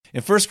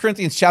In 1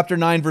 Corinthians chapter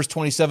 9, verse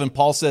 27,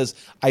 Paul says,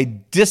 I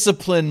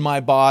discipline my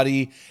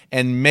body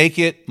and make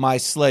it my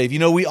slave. You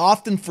know, we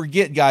often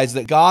forget, guys,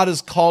 that God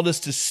has called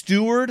us to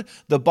steward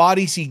the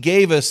bodies he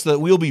gave us so that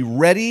we'll be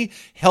ready,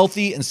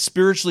 healthy, and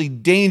spiritually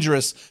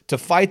dangerous to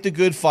fight the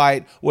good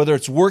fight, whether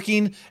it's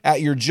working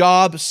at your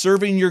job,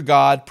 serving your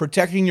God,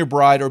 protecting your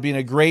bride, or being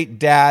a great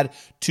dad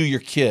to your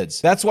kids.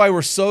 That's why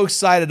we're so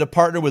excited to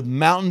partner with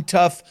Mountain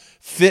Tough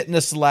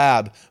Fitness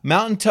Lab.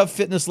 Mountain Tough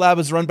Fitness Lab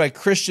is run by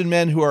Christian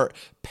men who are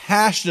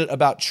passionate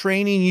about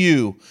training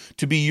you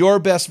to be your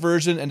best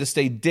version and to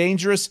stay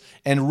dangerous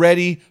and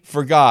ready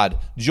for God.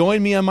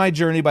 Join me on my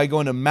journey by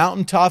going to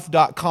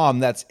mountaintough.com.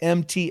 That's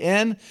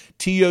MTNTOUGH,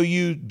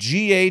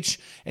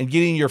 and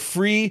getting your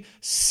free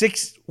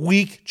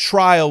 6-week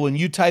trial when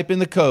you type in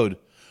the code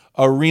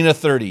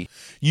ARENA30.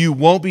 You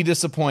won't be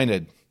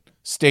disappointed.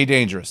 Stay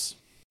dangerous.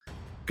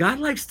 God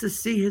likes to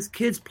see his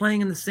kids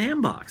playing in the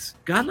sandbox.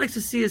 God likes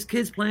to see his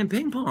kids playing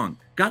ping pong.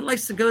 God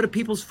likes to go to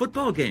people's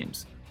football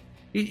games.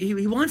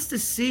 He wants to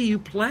see you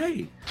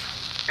play.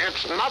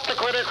 It's not the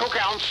critic who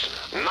counts,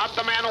 not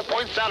the man who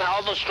points out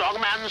how the strong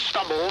man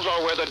stumbles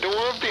or where the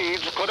doer of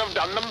deeds could have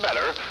done them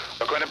better.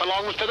 The credit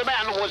belongs to the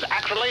man who was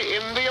actually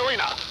in the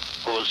arena,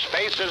 whose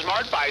face is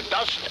marked by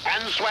dust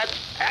and sweat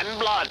and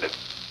blood.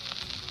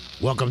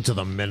 Welcome to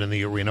the Men in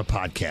the Arena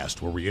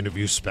podcast, where we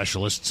interview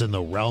specialists in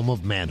the realm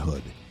of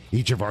manhood.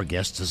 Each of our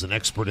guests is an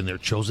expert in their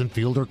chosen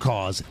field or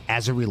cause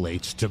as it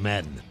relates to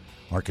men.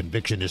 Our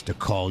conviction is to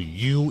call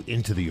you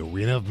into the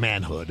arena of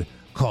manhood,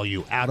 call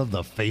you out of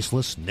the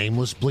faceless,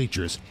 nameless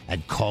bleachers,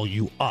 and call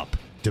you up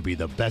to be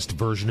the best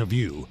version of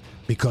you.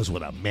 Because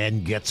when a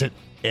man gets it,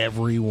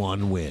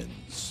 everyone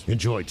wins.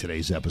 Enjoy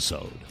today's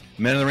episode.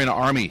 Men in the Arena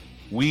Army,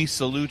 we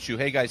salute you.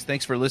 Hey guys,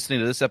 thanks for listening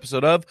to this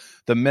episode of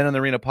the Men in the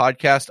Arena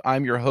podcast.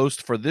 I'm your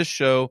host for this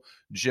show,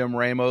 Jim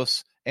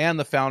Ramos, and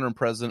the founder and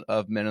president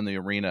of Men in the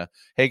Arena.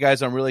 Hey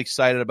guys, I'm really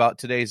excited about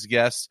today's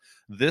guest.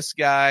 This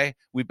guy,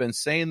 we've been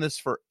saying this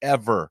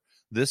forever.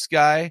 This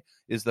guy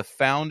is the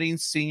founding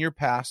senior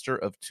pastor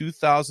of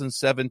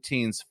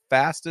 2017's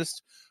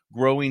fastest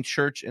growing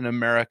church in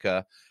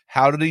America.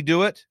 How did he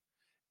do it?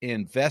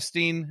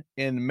 Investing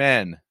in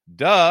men.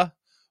 Duh.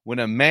 When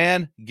a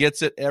man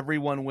gets it,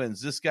 everyone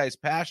wins. This guy's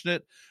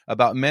passionate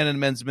about men and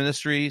men's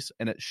ministries,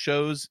 and it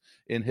shows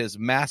in his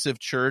massive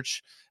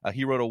church.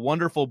 He wrote a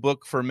wonderful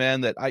book for men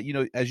that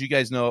as you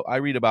guys know, I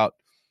read about.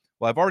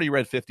 Well, I've already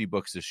read 50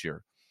 books this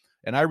year,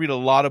 and I read a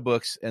lot of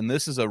books, and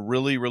this is a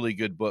really, really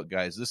good book,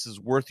 guys. This is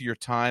worth your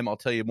time. I'll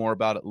tell you more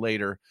about it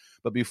later.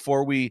 But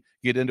before we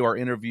get into our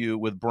interview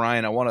with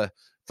Brian, I want to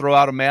throw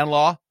out a man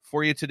law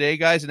for you today,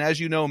 guys. And as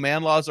you know,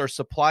 man laws are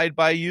supplied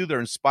by you. They're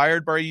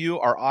inspired by you,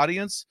 our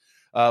audience.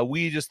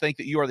 We just think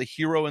that you are the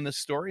hero in this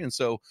story, and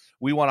so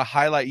we want to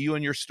highlight you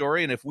and your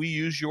story. And if we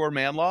use your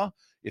man law,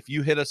 if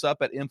you hit us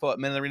up at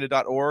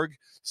info@meninthearena.org,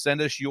 send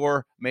us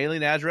your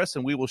mailing address,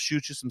 and we will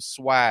shoot you some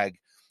swag.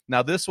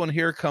 Now, this one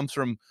here comes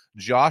from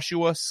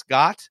Joshua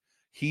Scott.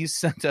 He's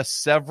sent us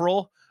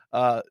several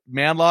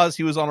man laws.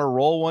 He was on a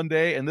roll one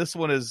day, and this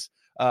one is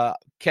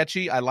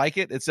catchy. I like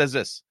it. It says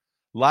this: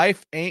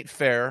 life ain't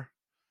fair,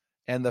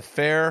 and the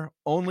fair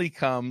only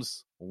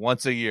comes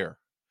once a year.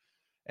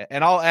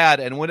 And I'll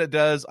add, and when it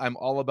does, I'm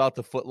all about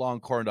the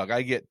foot-long corn dog.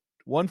 I get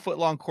 1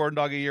 foot-long corn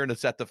dog a year, and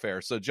it's at the fair.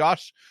 So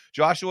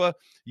Joshua,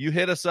 you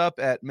hit us up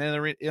at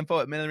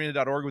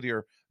info@meninthearena.org with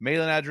your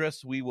mailing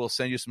address. We will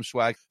send you some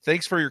swag.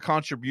 Thanks for your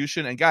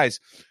contribution. And guys,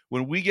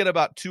 when we get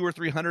about 200 or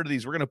 300 of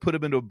these, we're going to put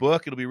them into a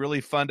book. It'll be really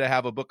fun to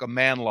have a book of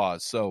man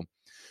laws. So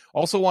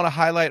also want to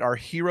highlight our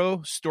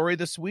hero story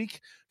this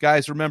week.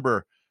 Guys,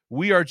 remember,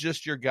 we are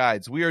just your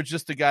guides. We are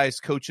just the guys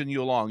coaching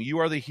you along. You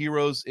are the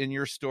heroes in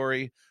your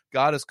story.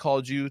 God has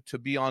called you to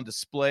be on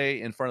display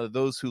in front of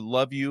those who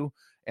love you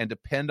and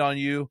depend on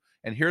you.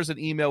 And here's an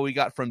email we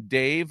got from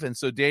Dave. And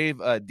so Dave,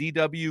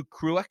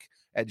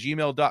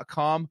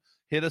 dwkruick@gmail.com.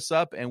 Hit us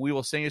up and we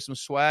will send you some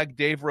swag.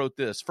 Dave wrote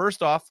this: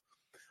 first off,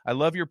 I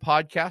love your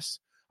podcasts.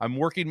 I'm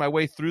working my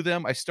way through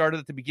them. I started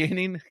at the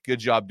beginning. Good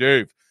job,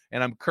 Dave.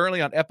 And I'm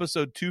currently on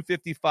episode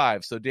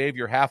 255. So Dave,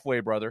 you're halfway,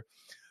 brother.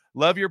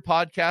 Love your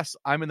podcast.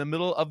 I'm in the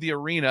middle of the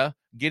arena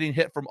getting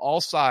hit from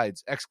all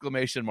sides, !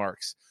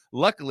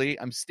 Luckily,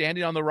 I'm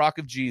standing on the rock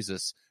of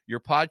Jesus. Your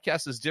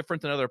podcast is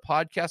different than other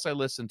podcasts I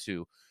listen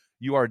to.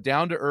 You are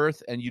down to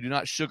earth and you do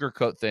not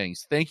sugarcoat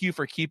things. Thank you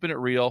for keeping it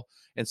real.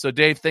 And so,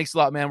 Dave, thanks a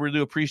lot, man. We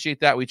really appreciate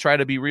that. We try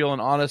to be real and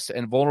honest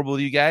and vulnerable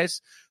with you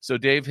guys. So,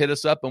 Dave, hit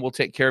us up and we'll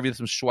take care of you with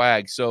some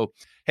swag. So,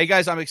 hey,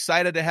 guys, I'm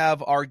excited to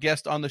have our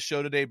guest on the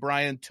show today,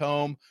 Brian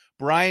Tome.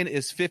 Brian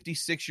is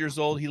 56 years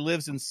old. He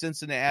lives in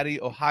Cincinnati,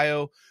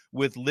 Ohio,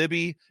 with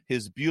Libby,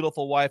 his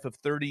beautiful wife of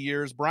 30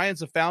 years.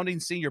 Brian's a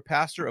founding senior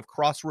pastor of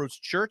Crossroads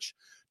Church,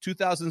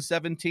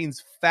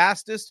 2017's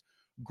fastest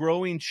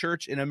growing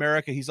church in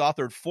America. He's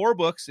authored 4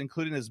 books,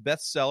 including his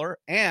bestseller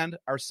and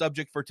our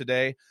subject for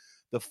today,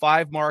 The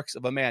 5 Marks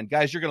of a Man.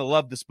 Guys, you're going to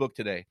love this book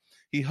today.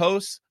 He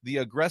hosts the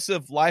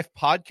Aggressive Life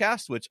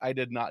podcast, which I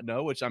did not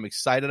know, which I'm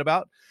excited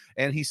about.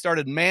 And he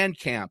started Man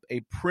Camp,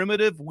 a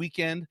primitive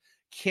weekend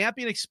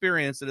camping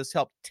experience that has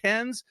helped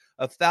tens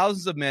of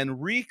thousands of men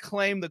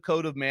reclaim the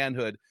code of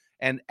manhood.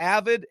 An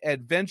avid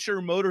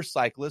adventure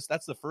motorcyclist.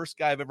 That's the first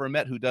guy I've ever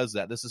met who does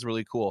that. This is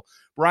really cool.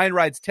 Brian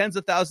rides tens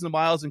of thousands of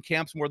miles and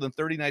camps more than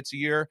 30 nights a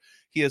year.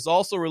 He has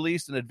also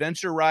released an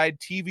adventure ride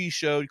TV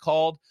show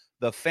called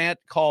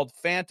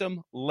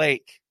Phantom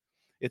Lake.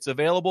 It's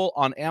available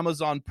on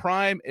Amazon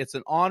Prime. It's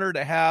an honor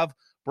to have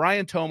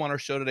Brian Tome on our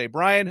show today.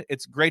 Brian,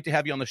 it's great to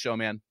have you on the show,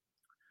 man.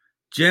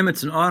 Jim,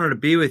 it's an honor to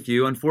be with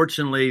you.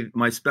 Unfortunately,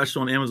 my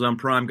special on Amazon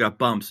Prime got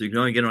bumped, so you can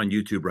only get it on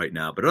YouTube right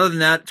now. But other than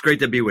that, it's great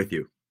to be with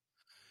you.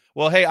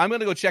 Well, hey, I'm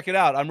going to go check it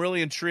out. I'm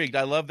really intrigued.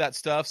 I love that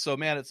stuff. So,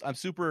 man, I'm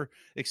super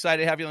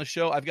excited to have you on the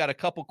show. I've got a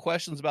couple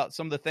questions about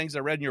some of the things I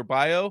read in your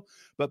bio.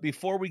 But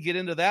before we get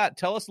into that,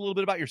 tell us a little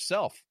bit about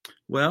yourself.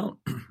 Well,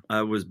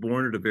 I was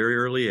born at a very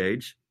early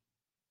age,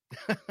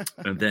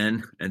 and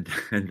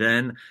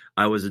then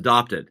I was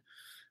adopted.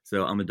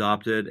 So I'm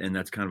adopted, and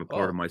that's kind of a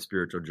part of my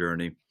spiritual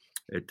journey.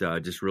 It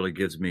just really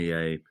gives me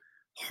a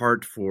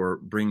heart for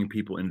bringing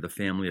people into the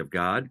family of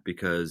God,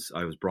 because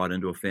I was brought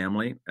into a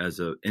family as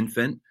an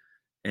infant.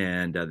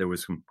 And there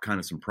was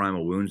some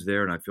primal wounds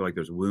there. And I feel like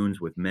there's wounds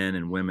with men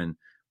and women when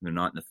they're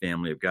not in the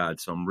family of God.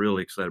 So I'm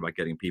really excited about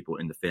getting people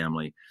in the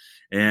family.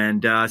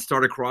 And I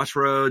started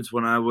Crossroads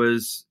when I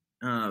was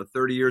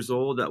 30 years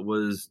old. That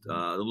was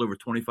a little over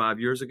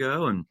 25 years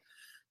ago. And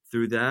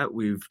through that,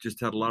 we've just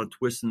had a lot of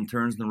twists and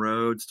turns in the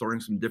road, starting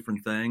some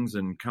different things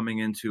and coming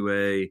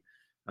into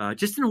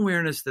just an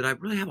awareness that I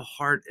really have a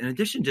heart, in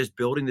addition to just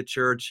building the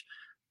church,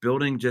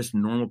 building just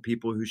normal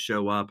people who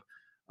show up.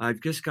 I've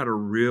just got a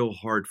real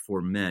heart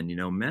for men. You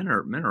know, men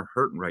are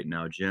hurting right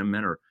now, Jim.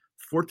 Men are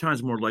 4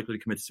 times more likely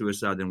to commit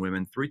suicide than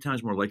women, 3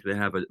 times more likely to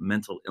have a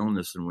mental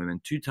illness than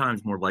women, 2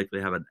 times more likely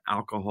to have an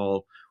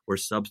alcohol or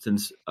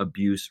substance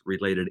abuse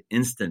related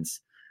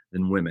instance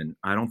than women.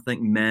 I don't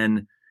think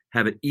men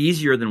have it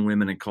easier than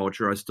women in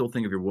culture. I still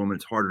think if you're a woman,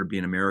 it's harder to be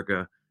in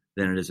America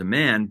than it is a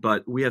man,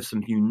 but we have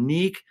some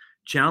unique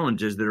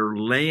challenges that are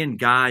laying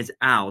guys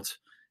out.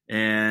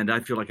 And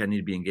I feel like I need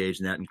to be engaged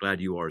in that, and glad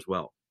you are as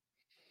well.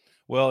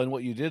 Well, and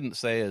what you didn't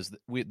say is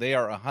they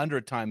are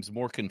 100 times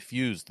more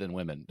confused than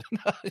women.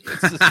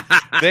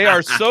 They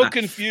are so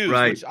confused,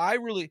 right. Which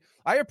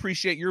I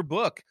appreciate your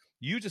book.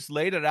 You just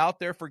laid it out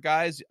there for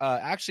guys.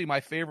 Actually,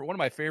 one of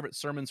my favorite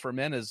sermons for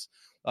men is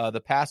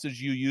the passage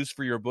you use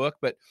for your book.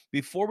 But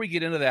before we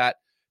get into that,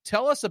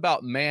 tell us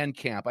about Man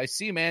Camp. I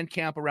see Man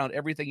Camp around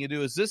everything you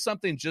do. Is this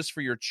something just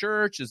for your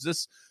church? Is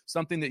this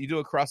something that you do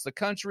across the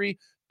country?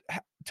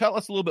 Tell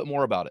us a little bit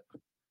more about it.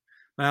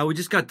 We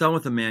just got done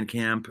with a Man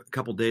Camp a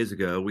couple days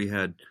ago. We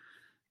had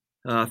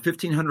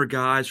 1,500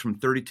 guys from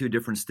 32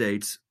 different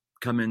states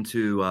come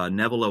into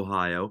Neville,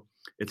 Ohio.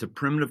 It's a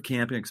primitive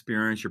camping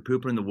experience. You're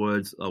pooping in the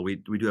woods. We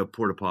do have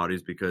porta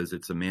potties because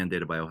it's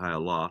mandated by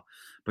Ohio law.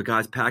 But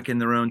guys pack in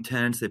their own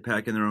tents. They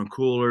pack in their own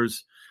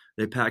coolers.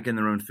 They pack in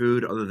their own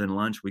food other than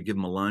lunch. We give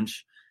them a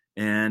lunch.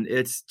 And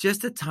it's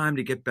just a time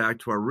to get back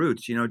to our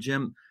roots. You know,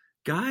 Jim,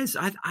 guys,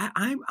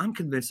 I'm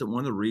convinced that one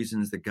of the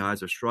reasons that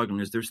guys are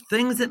struggling is there's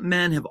things that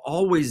men have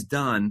always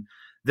done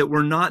that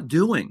we're not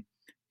doing.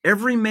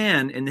 Every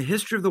man in the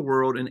history of the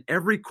world, in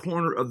every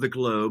corner of the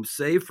globe,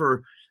 save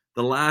for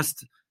the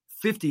last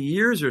 50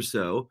 years or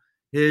so,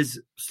 has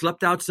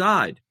slept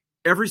outside.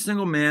 Every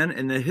single man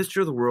in the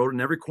history of the world,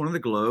 in every corner of the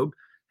globe,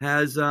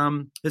 has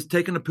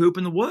taken a poop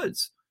in the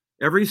woods.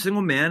 Every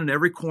single man in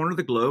every corner of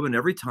the globe, in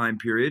every time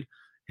period,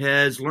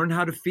 has learned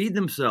how to feed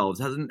themselves,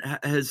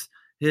 has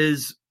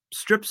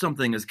stripped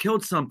something, has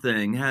killed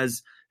something,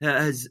 has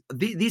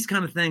these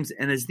kind of things.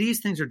 And as these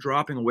things are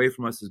dropping away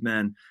from us as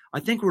men, I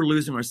think we're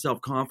losing our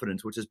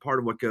self-confidence, which is part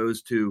of what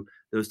goes to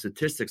those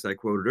statistics I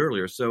quoted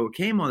earlier. So it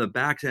came on the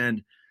back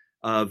end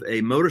of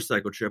a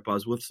motorcycle trip. I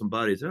was with some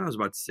buddies. It was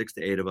about 6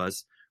 to 8 of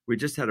us. We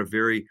just had a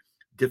very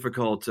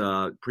difficult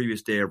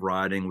previous day of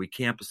riding. We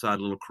camped beside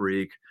a little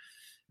creek.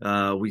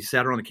 We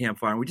sat around the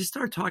campfire, and we just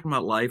started talking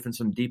about life and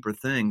some deeper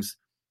things.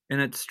 And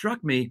it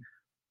struck me,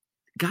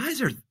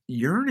 guys are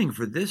yearning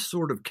for this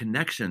sort of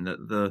connection.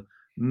 That the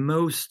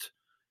most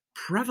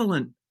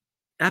prevalent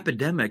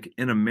epidemic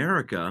in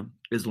America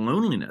is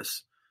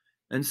loneliness.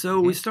 And so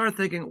we started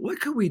thinking, what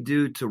could we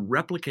do to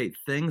replicate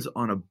things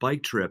on a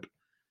bike trip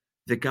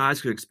that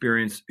guys could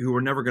experience who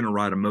were never going to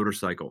ride a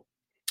motorcycle?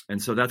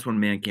 And so that's when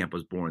Man Camp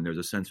was born. There's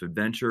a sense of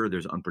adventure.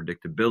 There's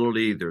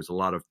unpredictability. There's a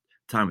lot of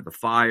time at the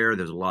fire.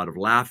 There's a lot of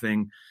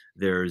laughing.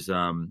 There's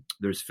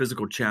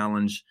physical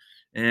challenge.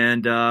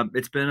 And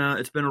it's been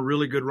a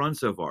really good run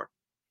so far.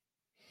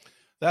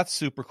 That's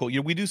super cool.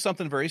 We do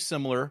something very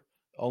similar,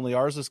 only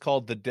ours is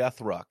called the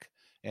Death Ruck.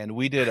 And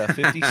we did a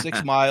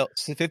 56 miles,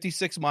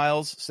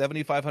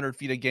 7,500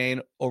 feet of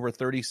gain over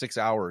 36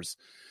 hours,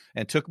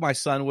 and took my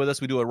son with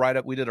us. We did a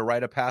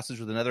rite of passage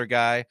with another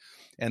guy.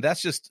 And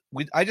that's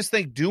I just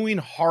think doing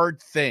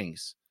hard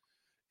things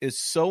is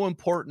so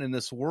important in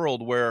this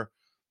world where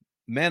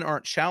men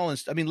aren't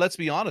challenged. I mean, let's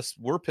be honest.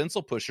 We're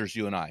pencil pushers,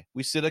 you and I.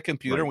 We sit at a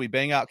computer and we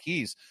bang out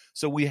keys.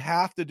 So we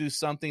have to do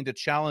something to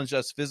challenge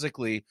us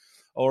physically,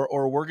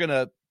 or we're going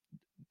to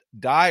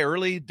die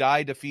early,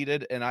 die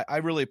defeated. And I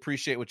really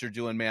appreciate what you're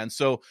doing, man.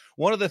 So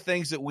one of the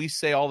things that we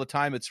say all the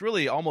time, it's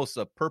really almost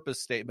a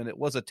purpose statement. It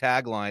was a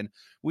tagline.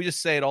 We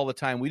just say it all the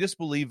time. We just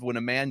believe when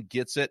a man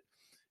gets it,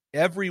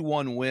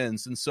 everyone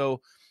wins. And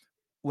so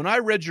when I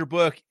read your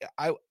book,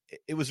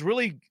 it was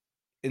really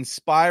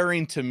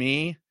inspiring to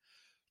me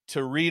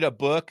to read a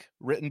book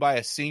written by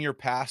a senior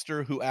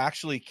pastor who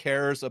actually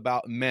cares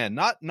about men,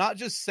 not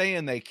just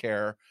saying they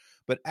care,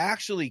 but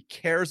actually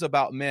cares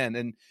about men.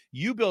 And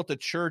you built a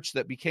church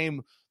that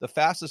became the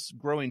fastest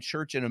growing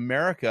church in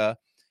America.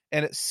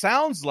 And it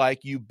sounds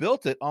like you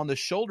built it on the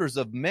shoulders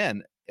of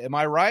men. Am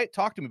I right?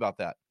 Talk to me about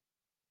that.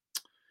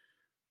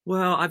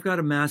 Well, I've got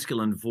a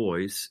masculine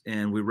voice,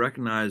 and we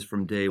recognize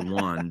from day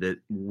one that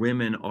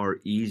women are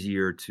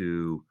easier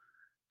to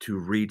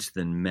reach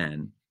than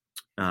men.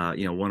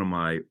 One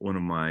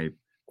of my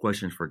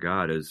questions for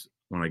God is,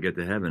 when I get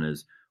to heaven,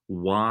 is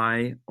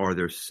why are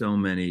there so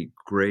many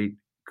great,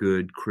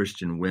 good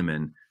Christian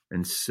women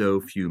and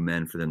so few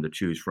men for them to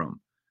choose from?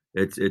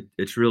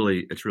 It's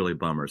really a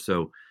bummer.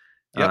 So,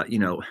 Yep.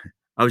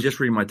 I was just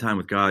reading my time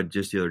with God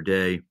just the other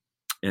day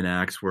in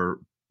Acts, where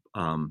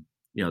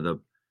the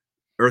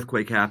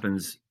earthquake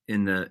happens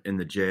in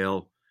the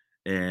jail,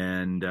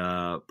 and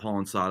Paul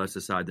and Silas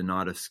decide to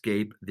not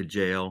escape the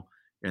jail,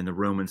 and the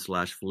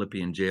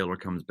Roman/Philippian jailer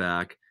comes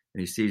back,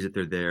 and he sees that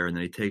they're there, and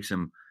then he takes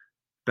him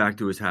back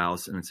to his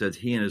house, and it says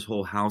he and his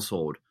whole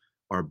household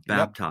are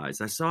baptized.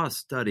 Yep. I saw a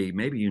study,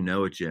 maybe you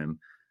know it, Jim,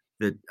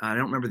 that I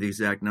don't remember the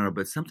exact number,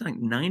 but something like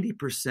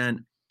 90%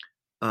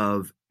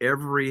 of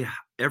every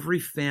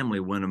family,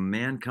 when a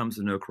man comes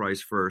to know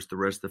Christ first, the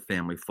rest of the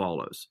family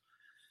follows.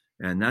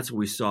 And that's what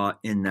we saw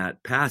in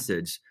that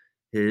passage.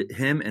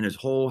 Him and his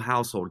whole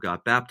household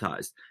got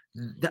baptized.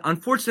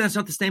 Unfortunately, that's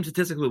not the same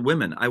statistic with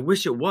women. I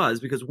wish it was,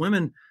 because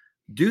women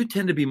do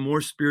tend to be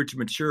more spiritually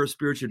mature,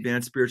 spiritually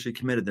advanced, spiritually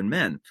committed than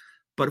men.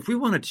 But if we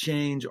want to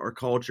change our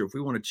culture, if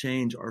we want to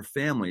change our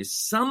families,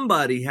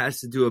 somebody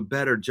has to do a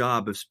better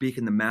job of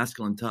speaking the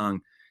masculine tongue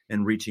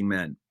and reaching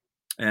men.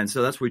 And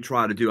so that's what we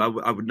try to do. I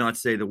would not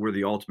say that we're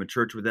the ultimate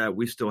church with that.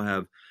 We still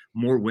have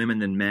more women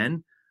than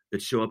men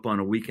that show up on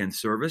a weekend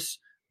service,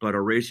 but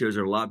our ratios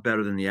are a lot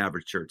better than the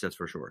average church, that's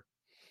for sure.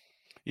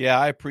 Yeah,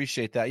 I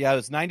appreciate that. Yeah, it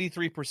was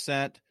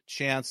 93%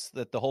 chance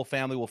that the whole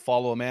family will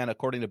follow a man,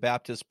 according to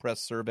Baptist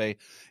Press Survey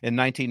in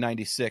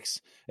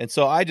 1996. And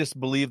so I just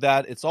believe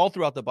that it's all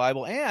throughout the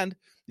Bible. And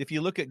if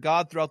you look at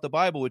God throughout the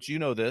Bible, which you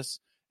know this,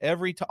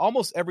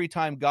 almost every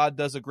time God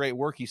does a great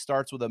work, he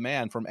starts with a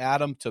man, from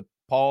Adam to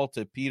Paul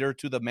to Peter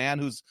to the man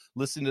who's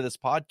listening to this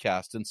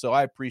podcast. And so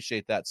I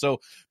appreciate that.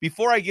 So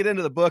before I get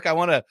into the book,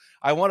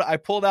 I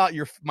pulled out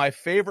my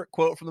favorite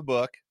quote from the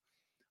book.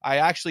 I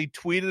actually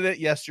tweeted it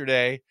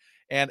yesterday,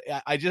 and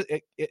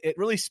it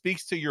really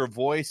speaks to your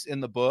voice in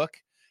the book.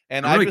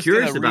 And I'm just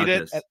going to read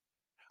it.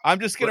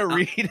 I'm just going to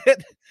read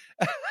it.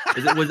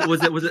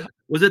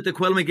 Was it the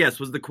quote? Let me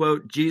guess. Was the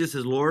quote "Jesus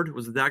is Lord"?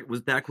 Was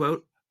that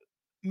quote?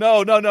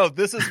 No.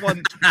 This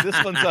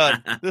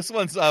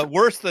one's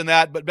worse than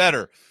that, but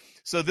better.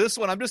 So this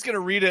one, I'm just going to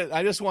read it.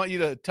 I just want you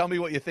to tell me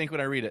what you think when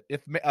I read it.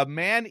 If a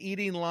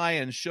man-eating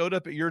lion showed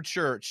up at your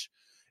church,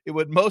 it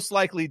would most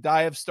likely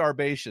die of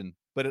starvation,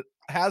 but it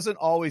hasn't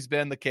always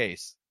been the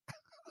case.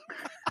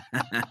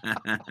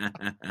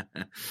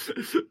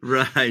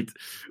 Right.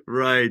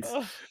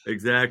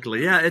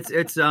 Exactly. Yeah.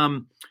 It's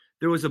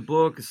there was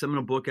a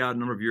seminal book out a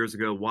number of years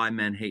ago, Why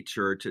Men Hate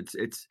Church.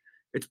 It's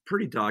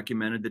pretty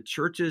documented that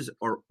churches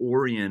are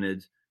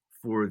oriented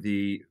for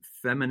the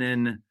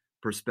feminine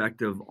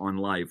perspective on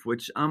life,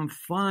 which I'm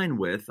fine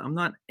with. I'm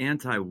not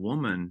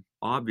anti-woman,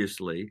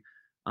 obviously.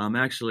 I'm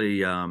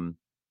actually, I'm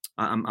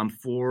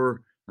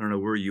for, I don't know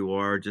where you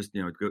are, just,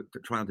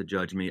 try not to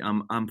judge me.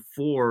 I'm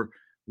for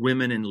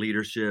women in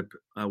leadership.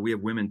 We have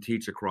women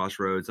teach at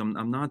Crossroads.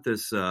 I'm not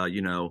this,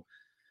 I'm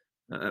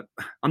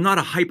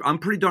not I'm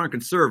pretty darn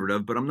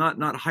conservative, but I'm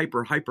not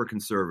hyper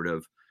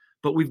conservative.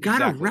 But we've got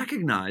to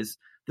recognize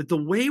that the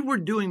way we're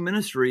doing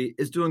ministry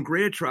is doing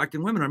great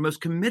attracting women. Our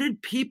most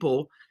committed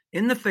people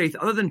in the faith,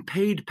 other than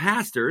paid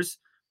pastors,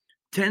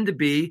 tend to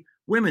be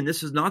women.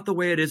 This is not the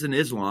way it is in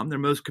Islam. Their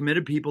most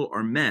committed people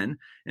are men.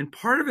 And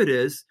part of it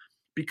is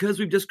because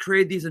we've just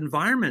created these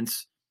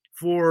environments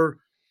for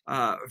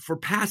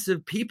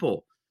passive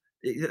people.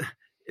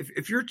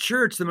 If your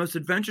church, the most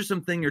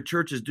adventuresome thing your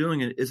church is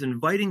doing is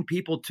inviting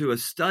people to a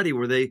study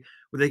where they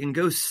can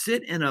go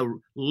sit in a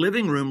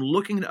living room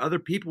looking at other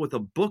people with a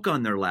book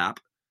on their lap.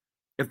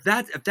 If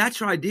that's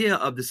your idea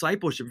of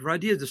discipleship, if your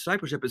idea of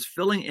discipleship is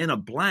filling in a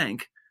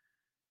blank,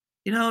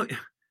 it's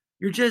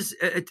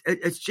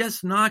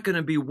just not going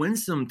to be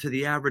winsome to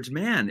the average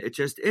man. It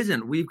just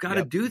isn't. We've got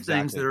to do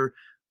things that are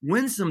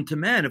winsome to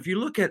men. If you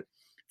look at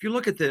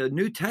the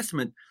New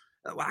Testament,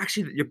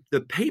 actually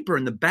the paper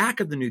in the back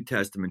of the New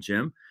Testament,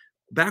 Jim,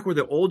 back where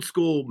the old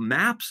school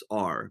maps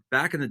are,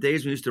 back in the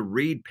days when we used to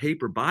read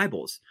paper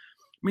Bibles.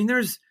 I mean,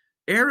 there's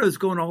arrows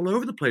going all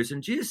over the place.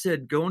 And Jesus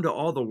said, go into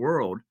all the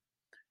world.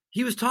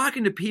 He was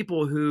talking to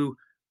people who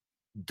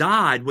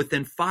died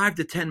within 5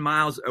 to 10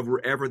 miles of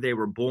wherever they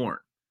were born.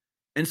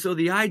 And so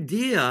the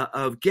idea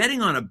of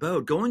getting on a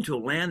boat, going to a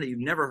land that you've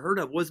never heard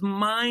of was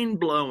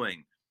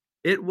mind-blowing.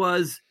 It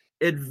was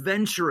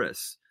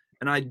adventurous.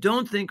 And I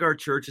don't think our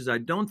churches, I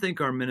don't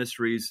think our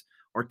ministries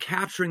are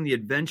capturing the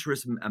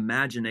adventurous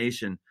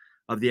imagination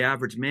of the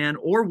average man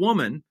or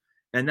woman.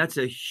 And that's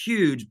a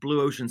huge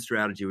blue ocean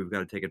strategy we've got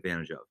to take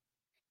advantage of.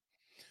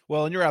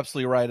 Well, and you're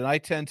absolutely right. And I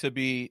tend to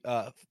be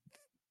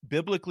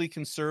biblically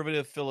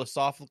conservative,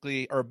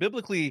 philosophically, or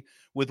biblically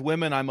with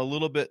women.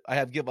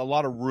 I give a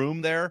lot of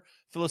room there.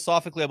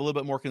 Philosophically, I'm a little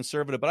bit more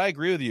conservative, but I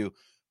agree with you.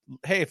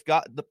 Hey, if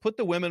God put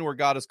the women where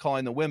God is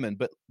calling the women,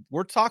 but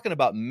we're talking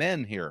about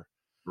men here.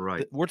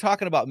 Right. We're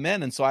talking about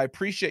men. And so I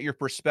appreciate your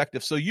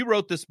perspective. So you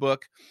wrote this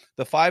book,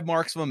 The 5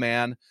 Marks of a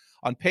Man.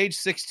 On page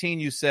 16,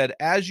 you said,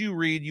 as you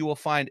read, you will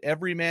find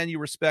every man you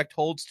respect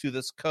holds to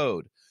this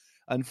code.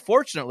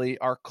 Unfortunately,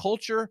 our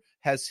culture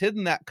has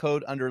hidden that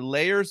code under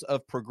layers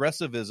of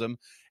progressivism,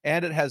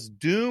 and it has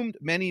doomed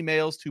many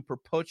males to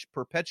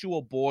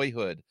perpetual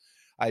boyhood.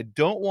 I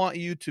don't want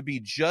you to be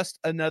just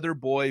another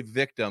boy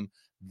victim.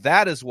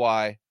 That is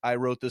why I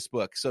wrote this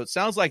book. So it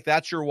sounds like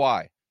that's your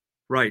why.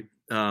 Right.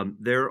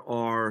 There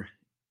are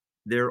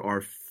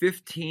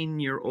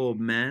 15-year-old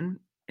men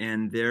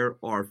and there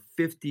are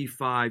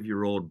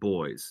 55-year-old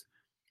boys.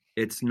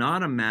 It's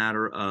not a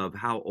matter of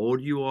how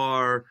old you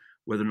are,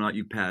 whether or not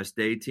you passed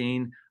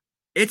 18.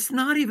 It's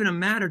not even a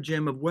matter,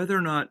 Jim, of whether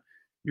or not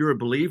you're a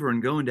believer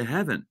and going to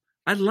heaven.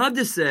 I'd love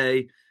to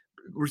say,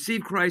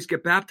 receive Christ,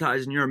 get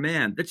baptized, and you're a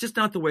man. That's just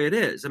not the way it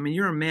is. I mean,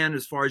 you're a man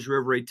as far as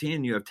you're over 18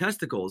 and you have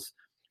testicles,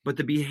 but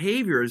the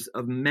behaviors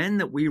of men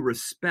that we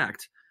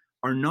respect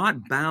are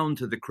not bound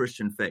to the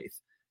Christian faith.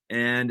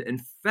 And in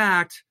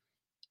fact,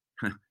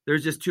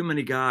 there's just too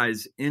many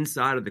guys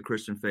inside of the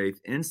Christian faith,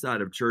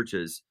 inside of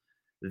churches,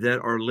 that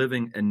are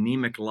living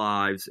anemic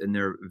lives, and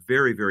they're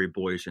very, very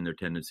boyish in their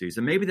tendencies.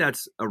 And maybe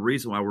that's a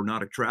reason why we're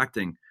not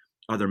attracting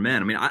other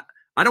men. I mean,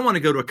 I don't want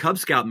to go to a Cub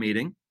Scout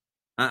meeting.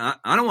 I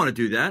don't want to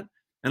do that.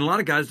 And a lot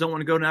of guys don't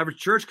want to go to an average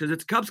church because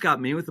it's a Cub Scout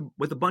meeting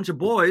with a bunch of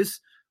boys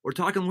or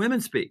talking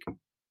women speak.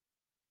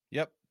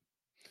 Yep.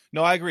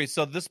 No, I agree.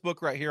 So this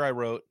book right here I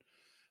wrote,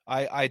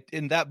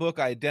 in that book,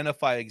 I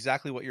identify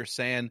exactly what you're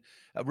saying.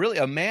 Really,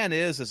 a man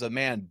is as a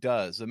man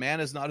does. A man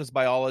is not his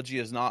biology,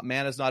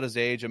 man is not his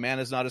age, a man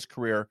is not his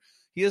career.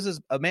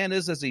 A man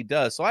is as he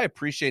does. So I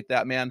appreciate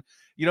that, man.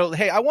 You know,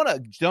 hey, I want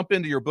to jump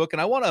into your book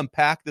and I want to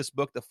unpack this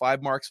book, The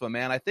 5 Marks of a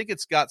Man. I think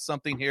it's got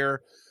something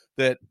here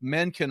that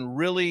men can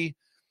really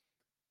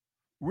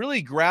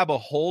grab a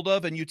hold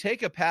of. And you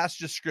take a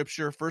passage of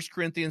scripture, 1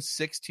 Corinthians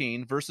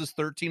 16, verses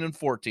 13 and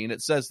 14.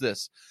 It says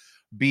this: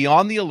 be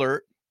on the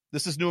alert.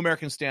 This is New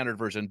American Standard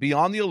Version. Be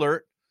on the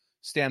alert,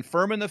 stand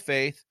firm in the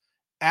faith,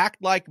 act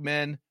like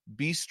men,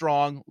 be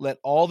strong, let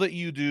all that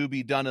you do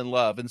be done in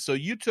love. And so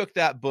you took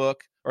that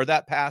book or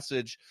that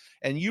passage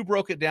and you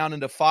broke it down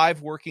into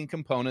 5 working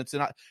components.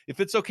 And if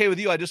it's okay with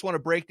you, I just want to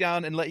break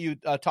down and let you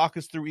talk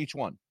us through each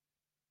one.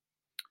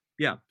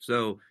 Yeah.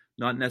 So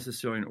not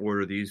necessarily in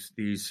order. These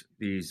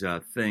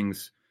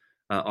things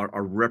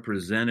are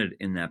represented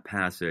in that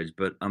passage,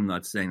 but I'm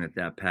not saying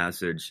that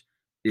passage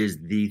is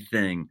the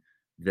thing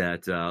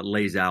that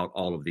lays out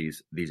all of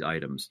these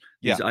items.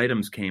 These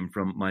items came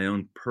from my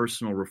own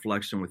personal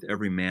reflection with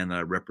every man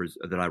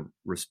that I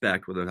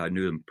respect, whether I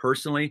knew them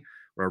personally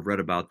or I've read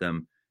about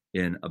them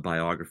in a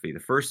biography. The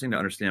first thing to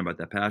understand about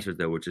that passage,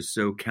 though, which is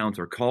so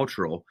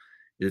countercultural,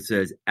 it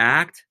says,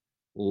 act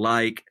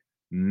like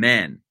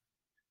men.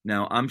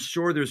 Now, I'm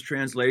sure there's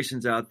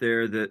translations out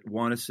there that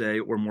want to say,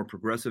 or more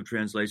progressive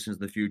translations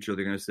in the future,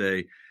 they're going to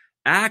say,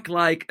 act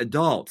like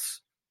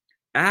adults.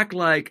 Act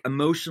like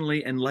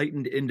emotionally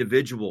enlightened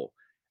individual.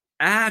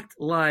 Act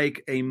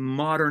like a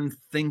modern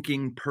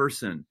thinking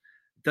person.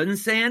 Doesn't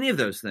say any of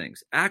those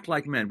things. Act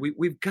like men.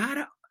 We've got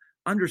to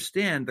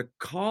understand the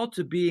call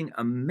to being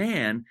a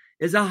man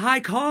is a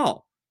high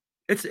call.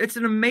 It's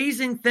an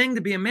amazing thing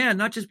to be a man,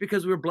 not just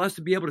because we were blessed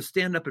to be able to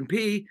stand up and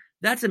pee.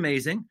 That's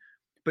amazing.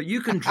 But you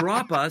can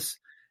drop us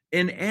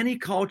in any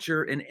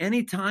culture, in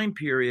any time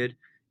period,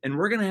 and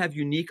we're going to have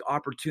unique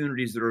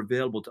opportunities that are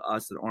available to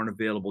us that aren't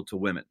available to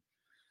women.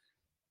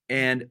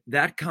 And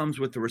that comes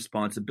with the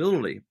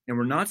responsibility. And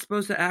we're not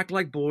supposed to act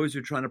like boys who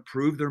are trying to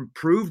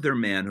prove their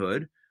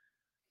manhood,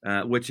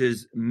 which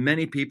is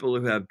many people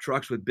who have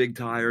trucks with big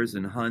tires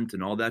and hunt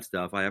and all that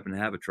stuff. I happen to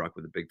have a truck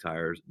with the big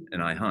tires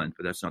and I hunt,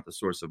 but that's not the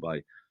source of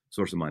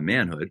my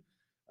manhood.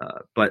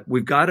 But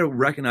we've got to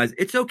recognize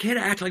it's okay to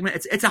act like a man.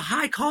 It's a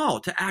high call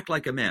to act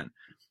like a man.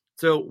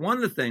 So one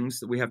of the things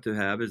that we have to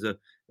have is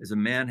a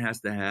man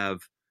has to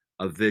have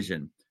a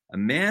vision. A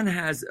man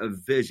has a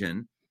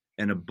vision.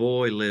 And a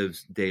boy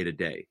lives day to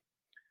day.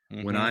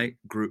 Mm-hmm. When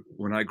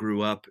I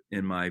grew up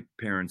in my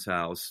parents'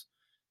 house,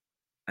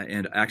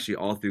 and actually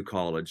all through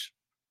college,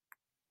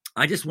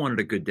 I just wanted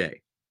a good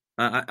day.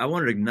 I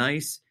wanted a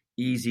nice,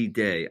 easy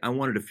day. I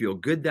wanted to feel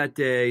good that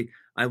day.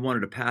 I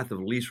wanted a path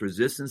of least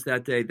resistance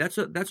that day. That's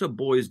what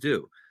boys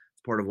do.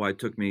 It's part of why it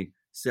took me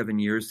 7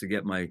 years to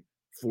get my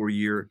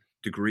 4-year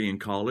degree in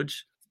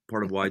college.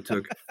 Part of why I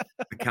took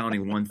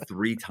accounting 1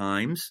 3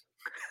 times.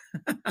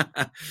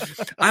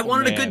 I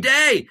wanted a good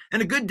day,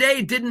 and a good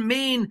day didn't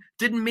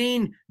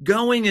mean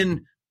going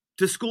and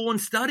to school and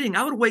studying.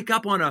 I would wake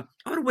up on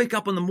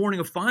the morning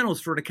of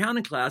finals for an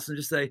accounting class and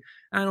just say,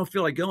 I don't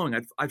feel like going.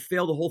 I'd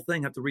fail the whole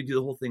thing, have to redo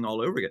the whole thing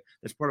all over again.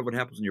 That's part of what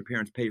happens when your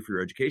parents pay for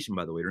your education,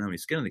 by the way. You don't have any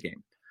skin in the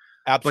game.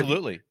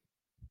 Absolutely.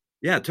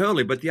 Yeah,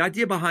 totally. But the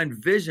idea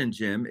behind vision,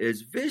 Jim,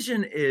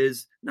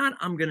 is not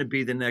I'm going to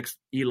be the next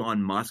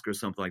Elon Musk or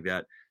something like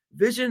that.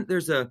 Vision,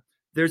 there's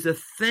a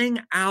thing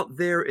out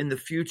there in the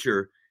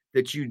future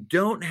that you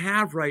don't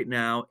have right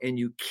now and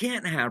you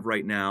can't have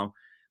right now,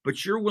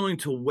 but you're willing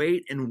to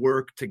wait and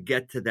work to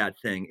get to that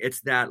thing.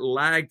 It's that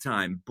lag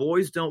time.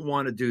 Boys don't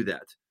want to do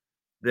that.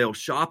 They'll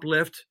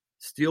shoplift,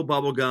 steal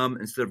bubble gum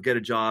instead of get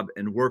a job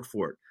and work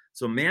for it.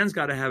 So man's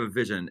got to have a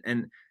vision,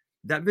 and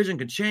that vision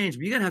can change,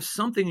 but you got to have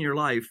something in your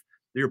life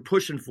that you're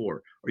pushing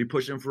for. Are you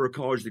pushing for a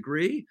college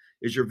degree?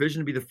 Is your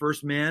vision to be the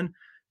first man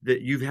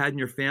that you've had in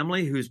your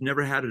family who's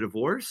never had a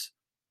divorce?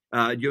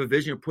 Do you have a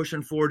vision you're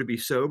pushing for to be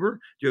sober? Do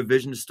you have a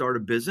vision to start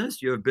a business?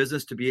 Do you have a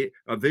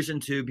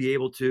vision to be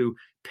able to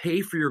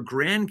pay for your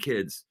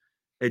grandkids'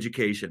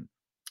 education?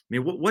 I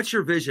mean, what's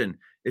your vision?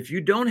 If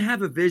you don't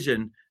have a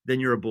vision, then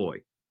you're a boy.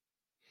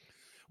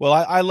 Well,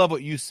 I love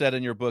what you said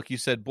in your book. You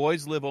said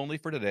boys live only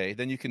for today.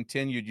 Then you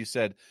continued. You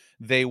said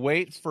they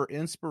wait for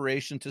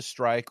inspiration to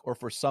strike, or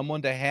for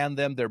someone to hand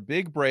them their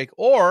big break,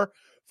 or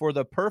for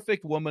the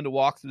perfect woman to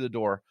walk through the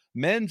door.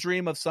 Men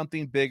dream of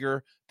something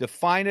bigger,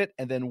 define it,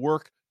 and then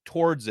work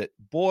towards it.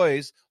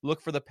 Boys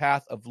look for the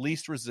path of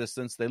least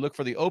resistance. They look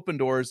for the open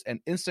doors and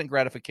instant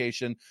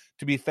gratification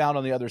to be found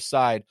on the other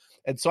side.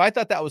 And so I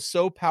thought that was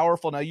so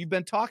powerful. Now, you've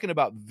been talking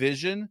about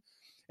vision,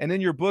 and in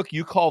your book,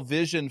 you call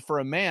vision, for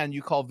a man,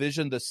 you call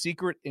vision the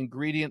secret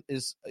ingredient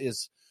is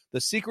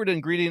the secret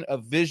ingredient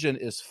of vision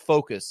is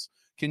focus.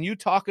 Can you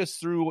talk us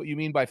through what you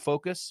mean by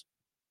focus?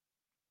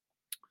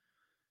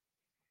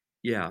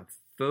 Yeah,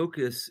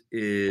 focus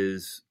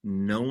is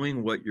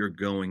knowing what you're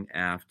going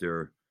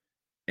after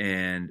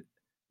and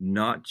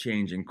not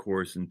changing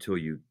course until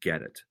you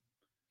get it.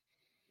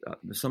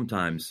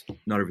 Sometimes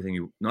not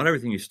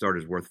everything you start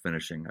is worth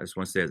finishing. I just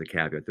want to say as a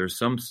caveat, there's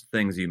some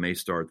things you may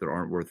start that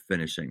aren't worth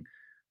finishing,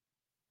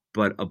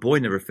 but a boy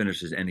never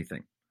finishes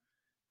anything.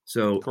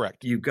 So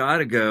correct. You got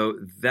to go,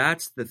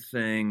 that's the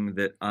thing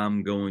that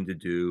I'm going to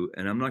do,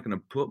 and I'm not going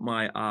to put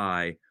my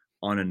eye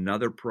on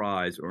another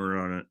prize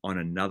or on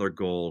another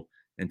goal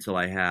until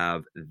I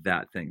have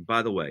that thing.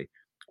 By the way,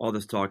 all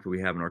this talk that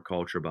we have in our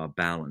culture about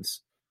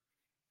balance,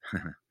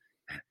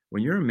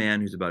 when you're a man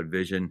who's about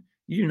vision,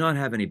 you do not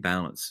have any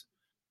balance.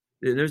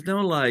 There's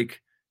no like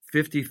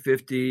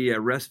 50-50, I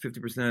rest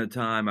 50% of the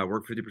time, I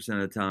work 50%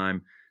 of the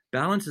time.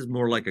 Balance is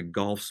more like a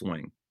golf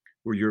swing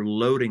where you're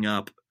loading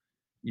up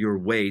your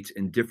weight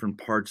in different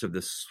parts of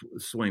the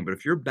swing. But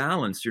if you're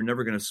balanced, you're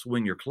never going to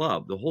swing your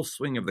club. The whole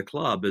swing of the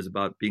club is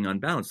about being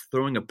unbalanced.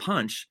 Throwing a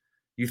punch,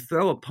 you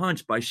throw a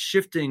punch by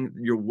shifting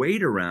your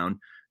weight around,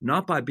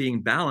 not by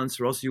being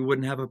balanced, or else you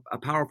wouldn't have a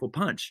powerful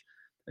punch.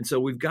 And so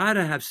we've got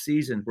to have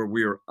seasons where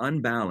we are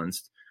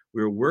unbalanced.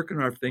 We're working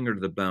our finger to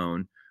the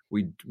bone.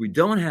 We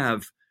don't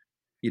have,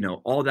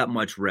 all that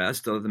much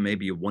rest, other than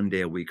maybe a 1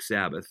 day a week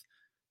Sabbath.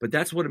 But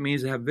that's what it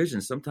means to have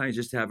vision. Sometimes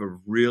you just have a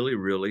really,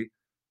 really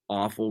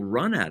awful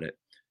run at it.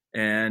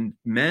 And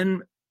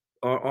men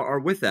are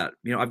with that.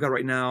 I've got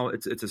right now,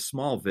 it's a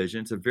small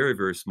vision. It's a very,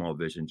 very small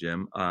vision,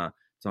 Jim.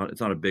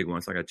 It's not a big one.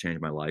 It's not going to change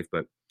my life,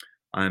 but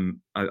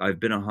I've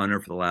been a hunter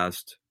for the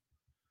last,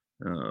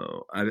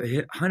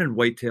 I've hunted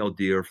white-tailed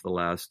deer for the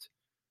last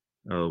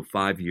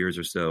 5 years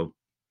or so.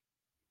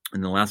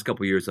 In the last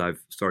couple of years,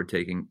 I've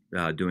started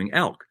doing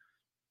elk.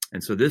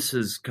 And so this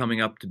is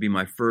coming up to be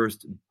my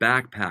first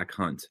backpack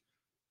hunt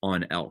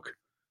on elk.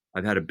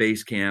 I've had a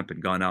base camp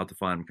and gone out to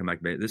find them, come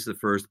back. This is the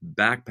first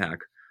backpack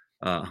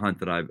hunt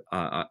that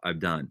I've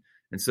done.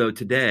 And so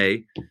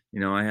today,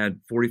 I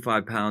had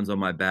 45 pounds on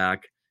my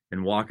back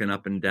and walking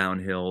up and down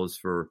hills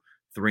for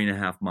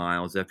 3.5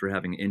 miles after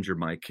having injured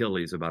my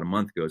Achilles about a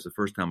month ago. It's the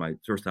first time I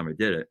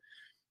did it.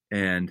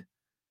 And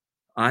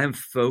I am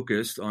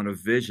focused on a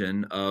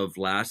vision of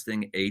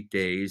lasting 8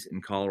 days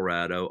in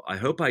Colorado. I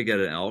hope I get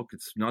an elk.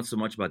 It's not so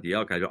much about the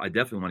elk. I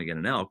definitely want to get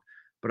an elk,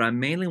 but I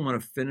mainly want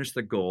to finish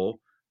the goal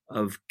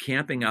of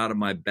camping out of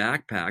my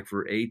backpack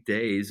for 8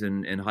 days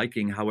and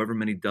hiking however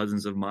many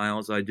dozens of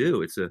miles I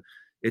do.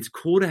 It's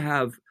cool to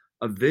have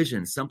a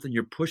vision, something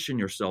you're pushing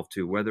yourself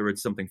to, whether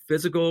it's something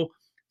physical,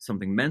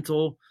 something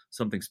mental,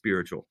 something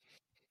spiritual.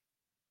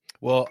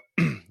 Well,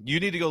 you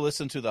need to go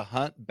listen to the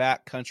Hunt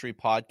Backcountry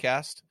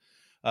podcast.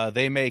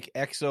 They make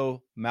Exo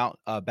mount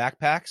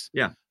backpacks.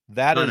 Yeah,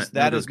 that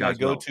is my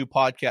go-to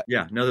podcast.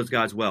 Yeah, know those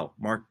guys well.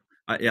 Mark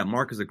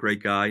is a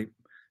great guy.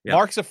 Yeah.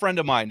 Mark's a friend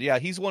of mine. Yeah,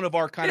 he's one of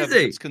our kind of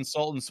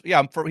consultants.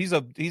 Yeah,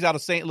 he's out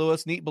of St.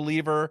 Louis, neat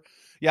believer.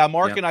 Yeah,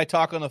 Mark and I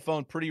talk on the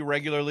phone pretty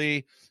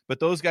regularly. But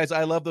those guys,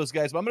 I love those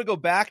guys. But I'm going to go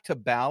back to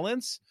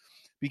balance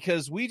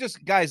because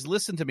guys,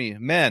 listen to me.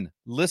 Men,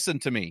 listen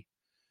to me.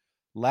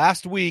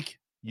 Last week,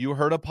 you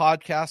heard a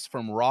podcast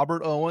from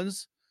Robert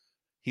Owens.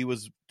 He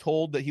was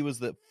told that he was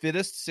the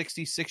fittest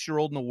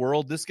 66-year-old in the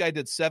world. This guy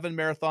did 7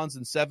 marathons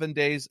in 7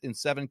 days in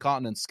 7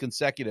 continents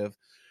consecutive.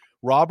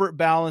 Robert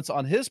Owens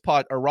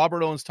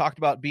talked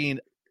about being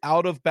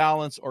out of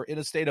balance or in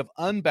a state of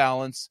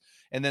unbalance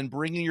and then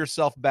bringing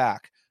yourself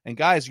back. And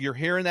guys, you're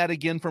hearing that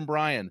again from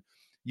Brian.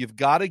 You've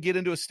got to get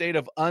into a state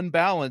of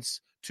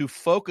unbalance to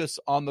focus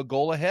on the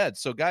goal ahead.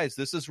 So guys,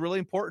 this is really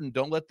important.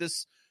 Don't let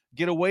this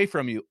get away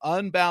from you.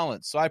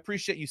 Unbalanced. So I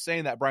appreciate you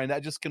saying that, Brian.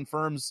 That just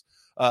confirms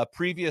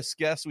previous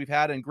guests we've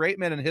had, and great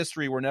men in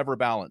history were never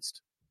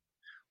balanced.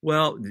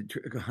 Well,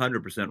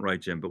 100% right,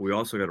 Jim. But we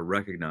also got to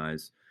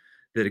recognize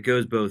that it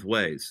goes both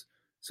ways.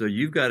 So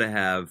you've got to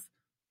have,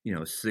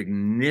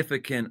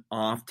 significant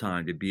off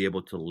time to be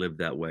able to live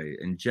that way.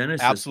 In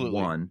Genesis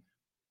 1,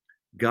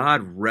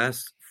 God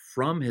rests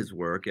from his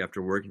work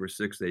after working for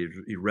 6 days.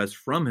 He rests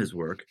from his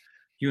work.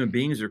 Human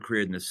beings are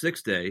created in the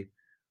 6th day.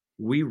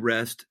 We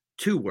rest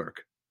to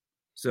work.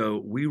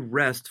 So we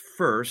rest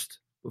first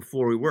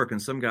before we work.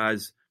 And some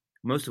guys,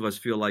 most of us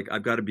feel like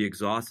I've got to be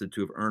exhausted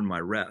to have earned my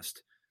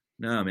rest.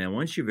 No, man,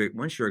 once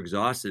you're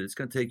exhausted, it's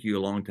going to take you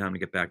a long time to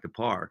get back to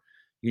par.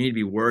 You need to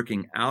be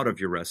working out of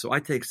your rest. So I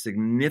take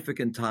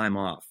significant time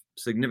off.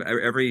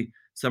 Every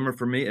summer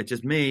for me, it's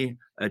just me.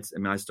 I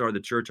started the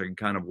church. I can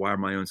kind of wire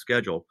my own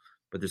schedule.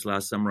 But this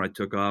last summer, I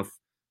took off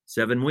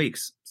 7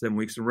 weeks in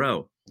a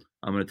row.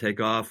 I'm going to take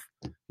off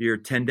here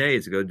 10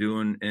 days to go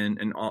doing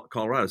in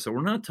Colorado. So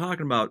we're not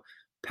talking about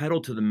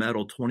pedal to the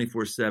metal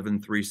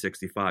 24/7,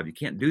 365. You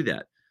can't do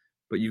that.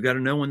 But you got to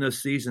know when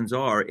those seasons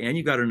are, and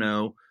you got to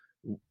know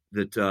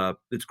that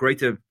it's great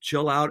to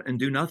chill out and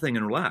do nothing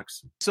and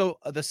relax. So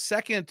the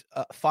second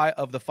 5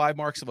 of the 5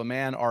 marks of a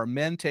man are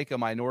men take a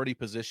minority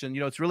position.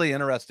 It's really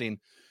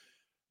interesting.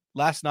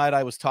 Last night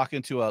I was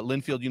talking to a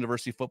Linfield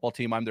University football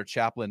team. I'm their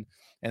chaplain,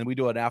 and we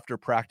do an after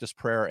practice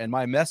prayer. And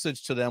my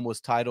message to them was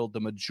titled,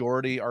 "The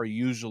majority are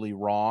usually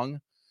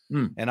wrong."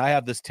 And I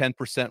have this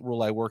 10%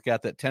 rule I work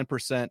at, that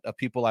 10% of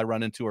people I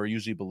run into are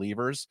usually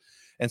believers.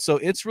 And so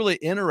it's really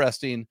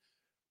interesting,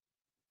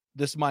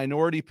 this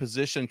minority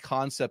position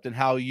concept, and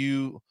how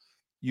you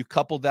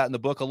coupled that in the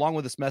book along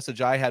with this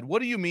message I had.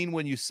 What do you mean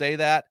when you say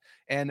that?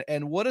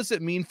 And what does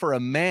it mean for a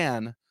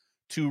man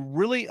to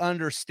really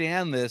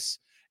understand this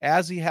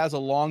as he has a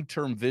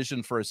long-term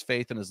vision for his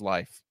faith and his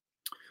life?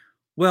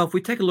 Well, if we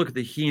take a look at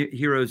the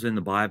heroes in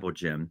the Bible,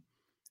 Jim,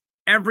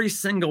 every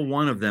single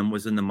one of them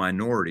was in the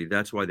minority.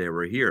 That's why they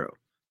were a hero.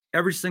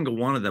 Every single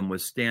one of them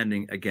was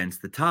standing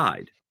against the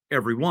tide.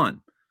 Every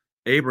one.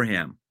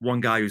 Abraham, one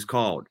guy who's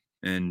called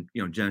in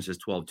Genesis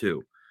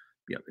 12:2.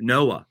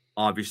 Noah,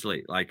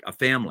 obviously, like a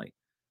family.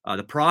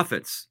 The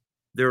prophets,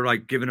 they're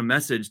like giving a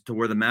message to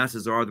where the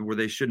masses are, where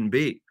they shouldn't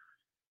be.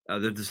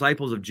 The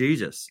disciples of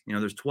Jesus,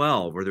 there's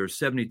 12 or there's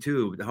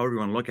 72, however you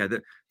want to look at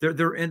it.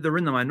 They're in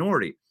the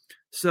minority.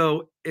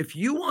 So if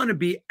you want to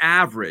be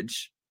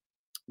average,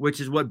 which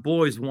is what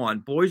boys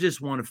want, boys just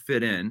want to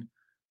fit in.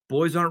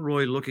 Boys aren't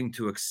really looking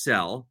to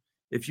excel.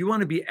 If you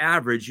want to be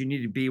average, you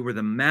need to be where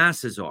the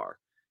masses are.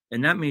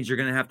 And that means you're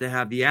going to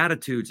have the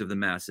attitudes of the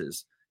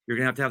masses. You're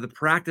going to have the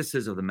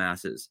practices of the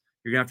masses.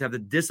 You're going to have the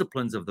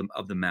disciplines of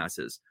the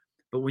masses.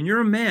 But when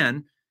you're a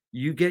man,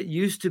 you get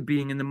used to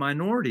being in the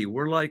minority.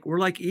 We're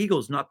like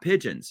eagles, not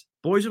pigeons.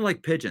 Boys are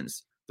like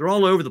pigeons. They're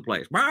all over the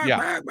place.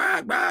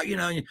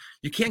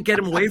 You can't get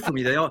them away from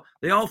you.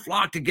 They all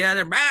flock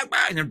together,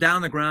 and they're down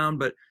on the ground.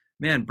 But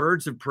man,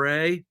 birds of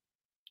prey,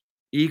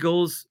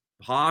 eagles,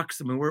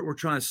 hawks. I mean, we're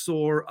trying to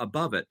soar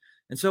above it.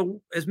 And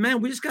so as men,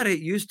 we just got to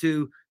get used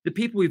to the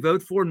people we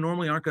vote for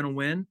normally aren't going to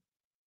win.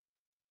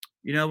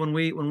 When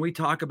we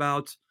talk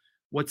about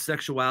what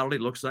sexuality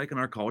looks like in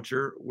our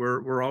culture,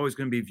 we're always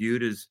going to be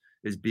viewed as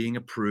being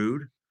a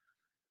prude.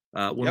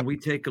 When we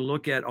take a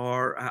look at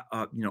our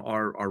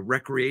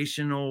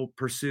recreational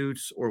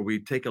pursuits, or we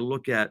take a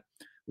look at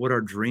what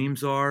our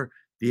dreams are,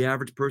 the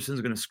average person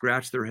is going to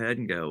scratch their head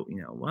and go,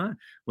 what?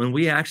 When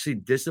we actually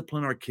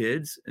discipline our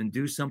kids and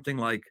do something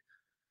like,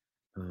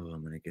 oh,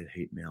 I'm going to get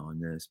hate mail on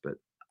this, but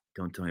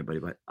don't tell anybody,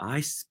 but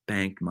I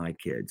spanked my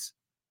kids.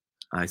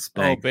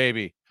 Oh,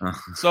 baby.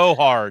 So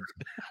hard.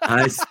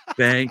 I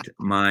spanked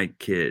my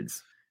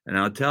kids. And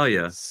I'll tell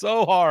you,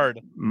 so hard.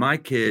 My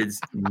kids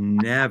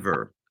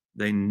never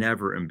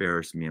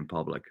embarrassed me in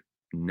public.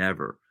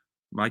 Never.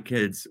 My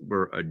kids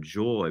were a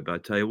joy. But I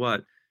tell you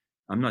what,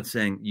 I'm not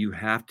saying you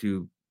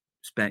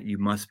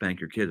must spank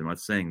your kids. I'm not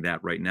saying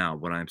that right now.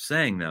 What I'm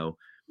saying, though,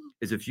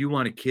 is if you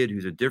want a kid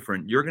who's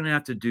different, you're going to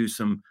have to do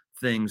some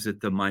things that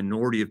the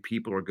minority of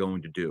people are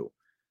going to do.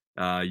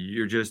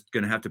 You're just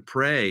going to have to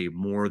pray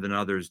more than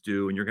others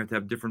do, and you're going to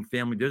have different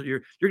family.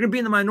 You're going to be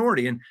in the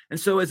minority, and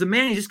so as a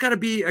man, you just got to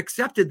be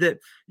accepted that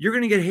you're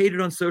going to get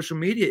hated on social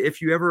media if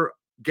you ever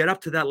get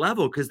up to that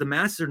level, because the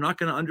masses are not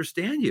going to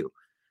understand you,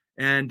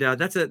 and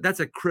that's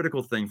a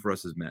critical thing for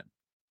us as men.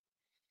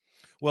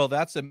 Well,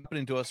 that's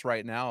happening to us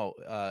right now,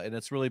 and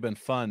it's really been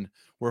fun.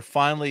 We're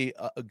finally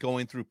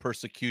going through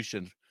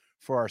persecution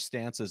for our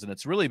stances, and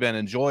it's really been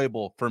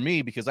enjoyable for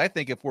me, because I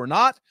think if we're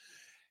not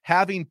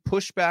having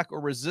pushback or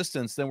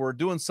resistance, then we're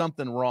doing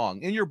something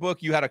wrong. In your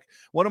book, you had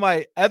one of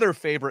my other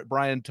favorite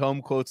Brian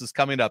Tome quotes is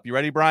coming up. You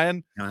ready,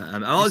 Brian?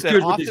 I'm always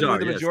curious what these are.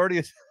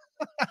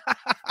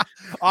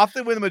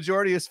 Often when the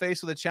majority is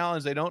faced with a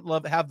challenge, they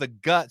don't have the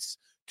guts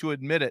to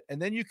admit it.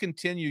 And then you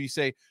continue, you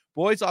say,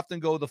 boys often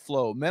go with the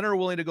flow. Men are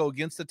willing to go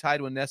against the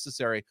tide when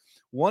necessary.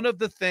 One of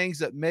the things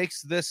that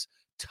makes this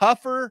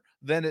tougher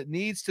than it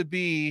needs to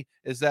be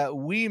is that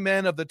we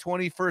men of the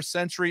 21st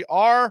century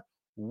are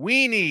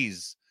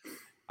weenies.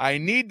 I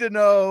need to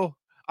know,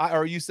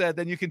 or you said,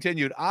 then you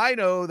continued, I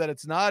know that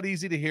it's not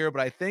easy to hear,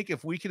 but I think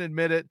if we can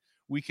admit it,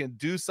 we can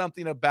do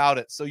something about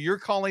it. So you're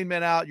calling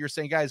men out. You're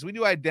saying, guys, we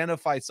do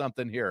identify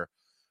something here.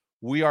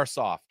 We are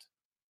soft.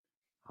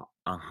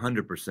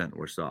 100%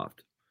 we're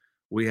soft.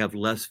 We have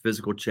less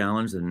physical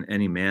challenge than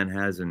any man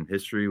has in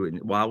history.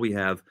 While we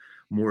have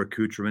more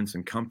accoutrements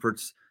and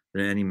comforts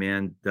than any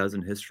man does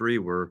in history,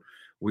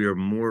 we are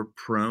more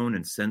prone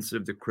and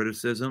sensitive to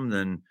criticism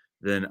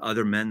than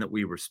other men that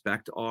we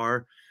respect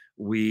are.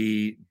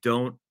 We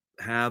don't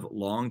have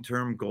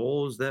long-term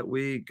goals that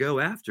we go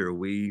after.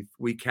 We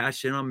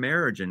cash in on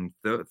marriage and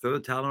throw the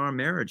towel on our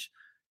marriage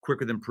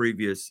quicker than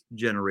previous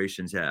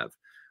generations have.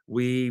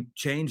 We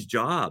change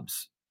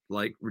jobs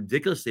like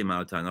ridiculously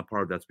amount of time. Now,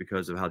 part of that's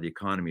because of how the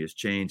economy has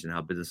changed and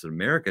how business in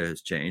America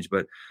has changed,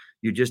 but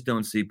you just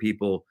don't see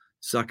people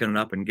sucking it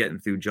up and getting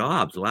through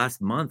jobs.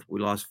 Last month, we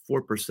lost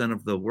 4%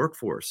 of the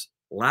workforce.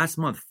 Last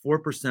month,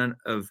 4%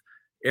 of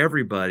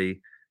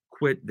everybody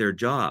quit their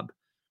job.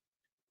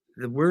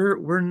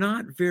 We're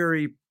not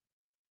very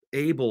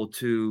able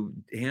to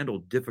handle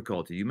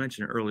difficulty. You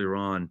mentioned earlier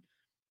on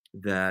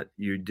that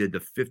you did the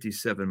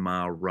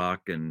 57-mile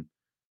ruck, and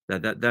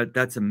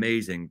that's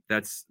amazing.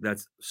 That's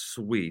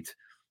sweet.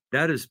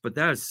 But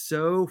that is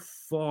so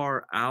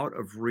far out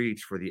of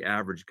reach for the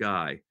average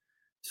guy.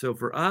 So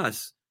for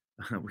us,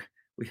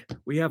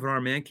 we have in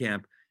our man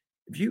camp,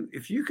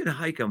 if you could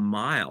hike a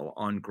mile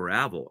on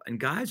gravel, and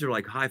guys are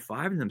like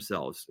high-fiving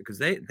themselves because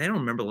they don't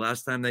remember the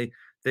last time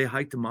they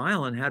hiked a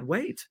mile and had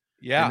weight.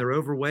 Yeah. And they're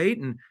overweight.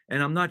 And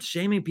I'm not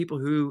shaming people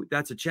who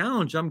that's a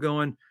challenge. I'm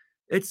going,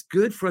 it's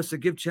good for us to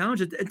give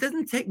challenges. It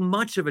doesn't take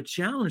much of a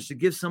challenge to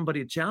give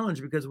somebody a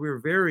challenge because we're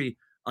very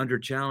under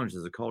challenged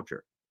as a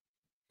culture.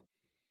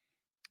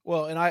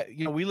 Well,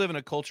 and we live in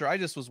a culture. I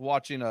just was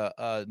watching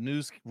a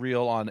news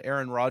reel on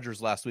Aaron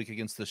Rodgers last week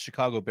against the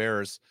Chicago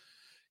Bears.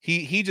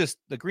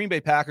 The Green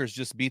Bay Packers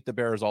just beat the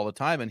Bears all the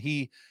time. And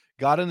he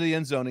got into the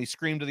end zone. He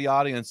screamed to the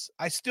audience,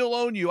 I still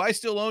own you. I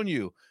still own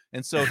you.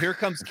 And so here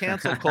comes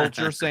cancel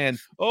culture saying,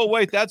 oh,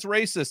 wait, that's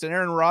racist. And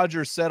Aaron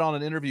Rodgers said on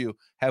an interview,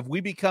 have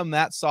we become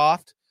that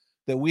soft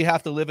that we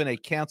have to live in a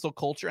cancel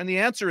culture? And the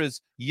answer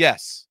is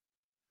yes.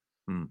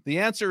 The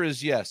answer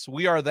is yes.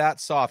 We are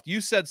that soft.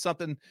 You said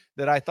something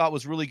that I thought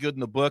was really good in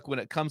the book when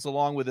it comes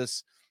along with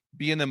this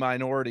being the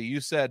minority. You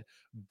said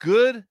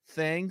good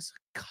things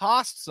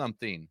cost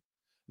something.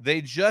 They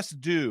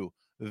just do.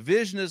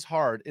 Vision is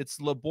hard.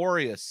 It's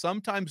laborious.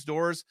 Sometimes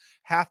doors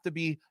have to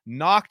be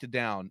knocked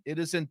down. It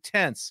is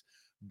intense.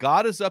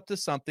 God is up to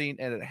something,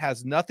 and it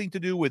has nothing to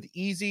do with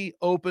easy,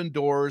 open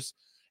doors.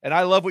 And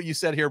I love what you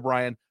said here,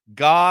 Brian.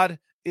 God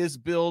is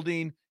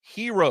building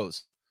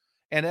heroes.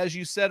 And as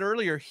you said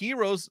earlier,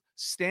 heroes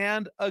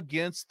stand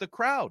against the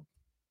crowd.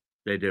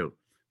 They do.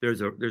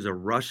 There's a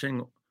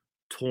rushing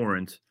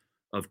torrent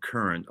of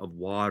current of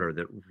water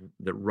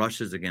that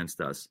rushes against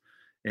us.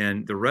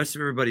 And the rest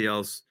of everybody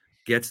else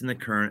gets in the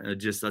current and it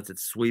just lets it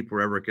sweep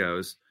wherever it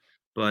goes.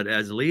 But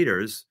as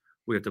leaders,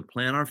 we have to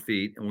plant our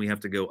feet and we have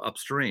to go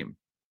upstream.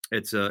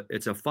 It's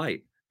a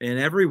fight in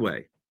every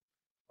way.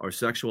 Our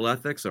sexual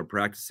ethics, our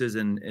practices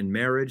in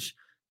marriage,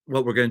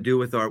 what we're going to do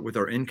with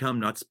our income,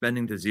 not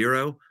spending to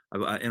zero.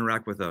 I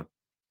interact with a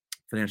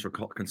financial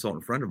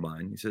consultant friend of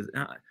mine. He says,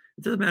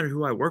 it doesn't matter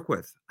who I work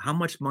with, how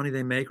much money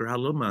they make or how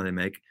little money they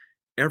make.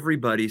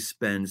 Everybody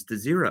spends to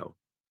zero.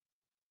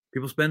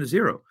 People spend to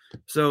zero.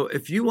 So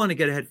if you want to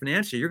get ahead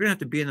financially, you're going to have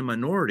to be in the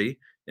minority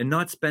and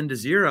not spend to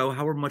zero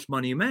however much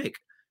money you make.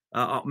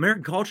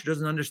 American culture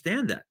doesn't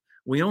understand that.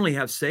 We only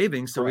have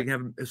savings so we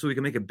can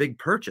make a big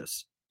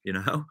purchase,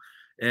 and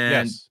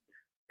yes.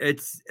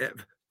 It's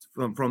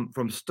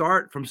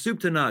from soup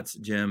to nuts,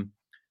 Jim.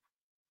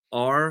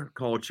 Our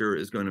culture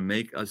is going to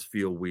make us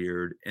feel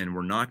weird, and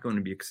we're not going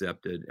to be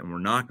accepted, and we're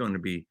not going to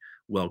be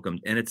welcomed.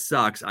 And it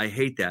sucks. I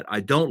hate that. I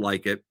don't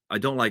like it. I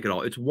don't like it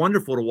all. It's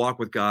wonderful to walk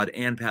with God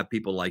and have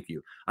people like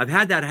you. I've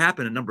had that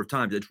happen a number of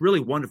times. It's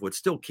really wonderful. It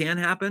still can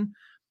happen,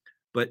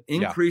 but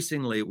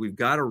increasingly we've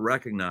got to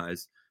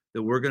recognize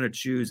that we're going to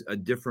choose a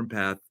different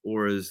path,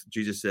 or as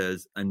Jesus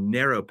says, a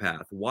narrow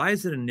path. Why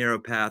is it a narrow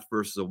path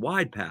versus a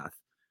wide path?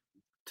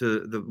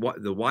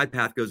 The wide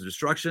path goes to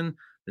destruction.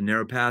 The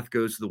narrow path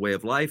goes to the way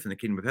of life and the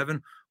kingdom of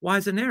heaven. Why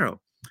is it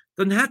narrow? It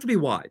doesn't have to be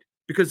wide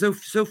because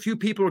so few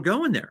people are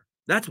going there.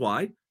 That's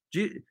why.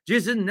 Jesus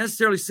isn't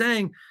necessarily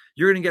saying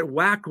you're going to get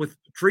whacked with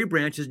tree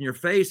branches in your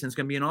face and it's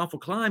going to be an awful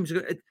climb.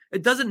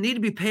 It doesn't need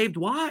to be paved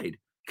wide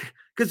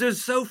because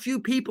there's so few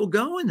people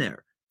going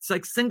there. It's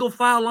like single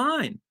file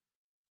line.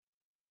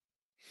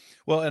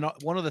 Well, and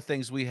one of the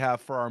things we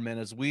have for our men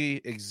is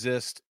we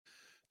exist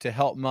to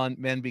help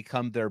men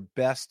become their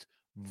best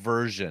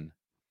version.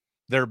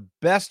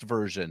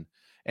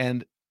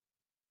 And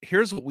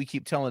here's what we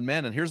keep telling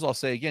men, and here's what I'll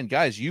say again,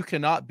 guys, you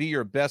cannot be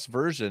your best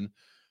version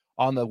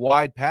on the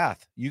wide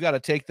path. You got to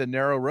take the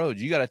narrow road.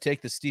 You got to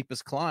take the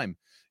steepest climb.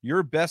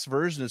 Your best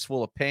version is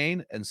full of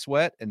pain and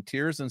sweat and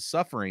tears and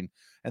suffering.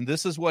 And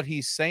this is what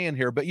he's saying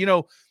here. But,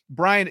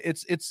 Brian,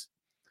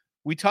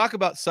 we talk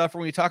about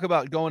suffering, we talk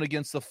about going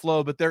against the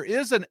flow, but there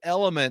is an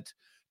element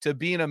to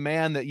being a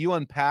man that you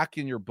unpack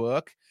in your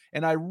book.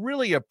 And I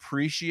really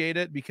appreciate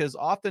it, because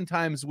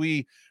oftentimes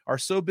we are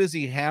so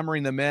busy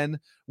hammering the men,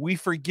 we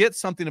forget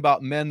something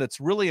about men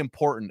that's really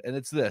important. And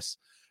it's this: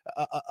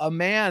 a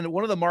man,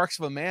 one of the marks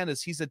of a man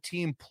is he's a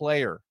team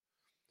player,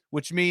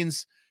 which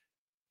means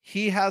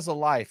he has a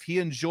life. He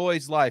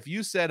enjoys life.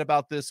 You said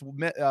about this,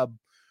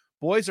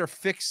 boys are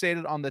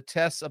fixated on the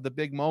tests of the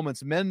big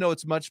moments. Men know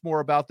it's much more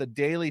about the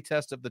daily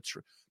test of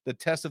the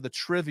test of the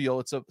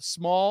trivial. It's a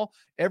small,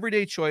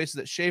 everyday choice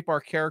that shape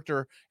our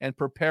character and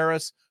prepare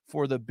us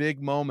for the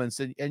big moments.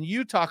 And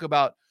you talk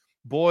about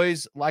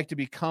boys like to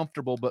be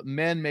comfortable, but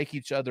men make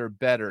each other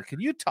better. Can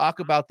you talk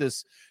about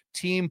this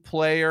team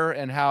player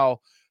and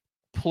how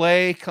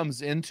play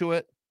comes into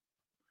it?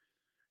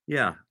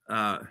 Yeah.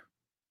 The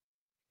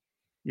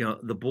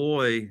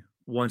boy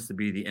wants to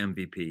be the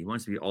MVP. He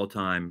wants to be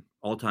all-time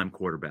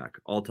quarterback,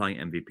 all-time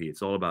MVP.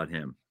 It's all about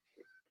him.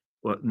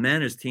 But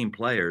men as team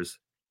players,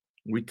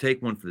 we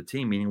take one for the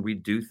team, meaning we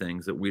do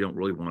things that we don't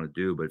really want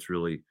to do, but it's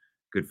really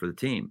good for the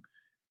team.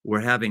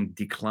 We're having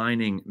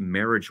declining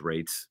marriage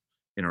rates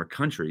in our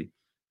country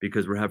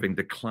because we're having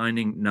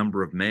declining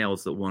number of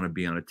males that want to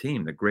be on a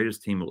team. The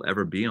greatest team we'll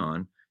ever be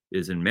on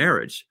is in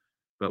marriage,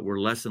 but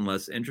we're less and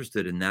less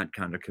interested in that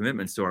kind of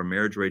commitment. So our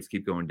marriage rates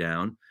keep going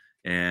down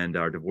and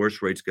our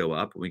divorce rates go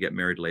up, and we get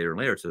married later and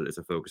later. So it's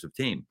a focus of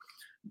team.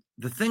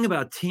 The thing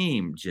about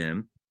team,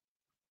 Jim,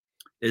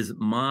 is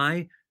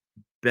my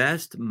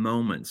best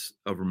moments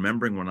of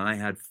remembering when I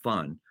had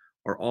fun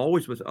are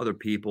always with other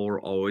people or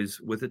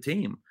always with a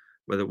team,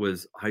 whether it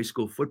was high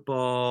school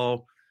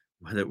football,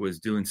 whether it was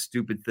doing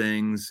stupid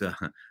things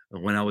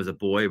when I was a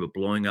boy, but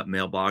blowing up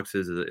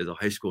mailboxes as a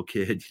high school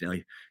kid.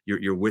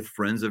 You're with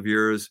friends of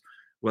yours,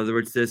 whether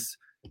it's this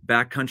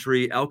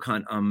backcountry elk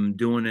hunt I'm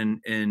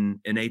doing in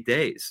 8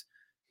 days.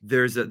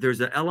 There's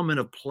an element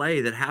of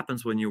play that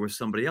happens when you're with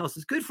somebody else.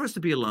 It's good for us to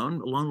be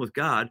alone with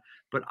God,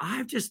 but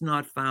I've just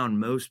not found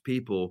most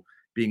people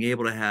being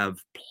able to have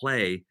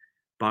play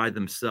by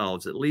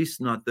themselves, at least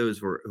not those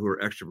who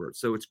are extroverts.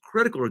 So it's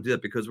critical to do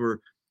that, because we're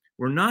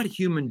not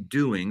human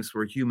doings,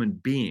 we're human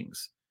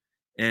beings.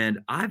 And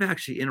I've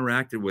actually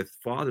interacted with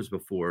fathers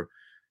before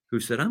who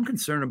said, I'm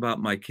concerned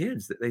about my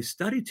kids, that they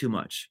study too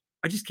much.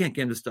 I just can't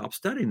get them to stop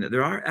studying.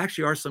 There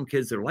are some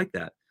kids that are like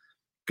that.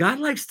 God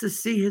likes to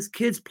see his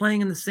kids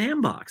playing in the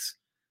sandbox.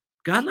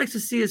 God likes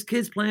to see his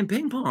kids playing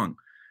ping pong.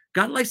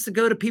 God likes to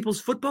go to people's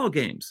football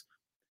games.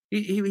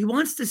 He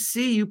wants to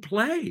see you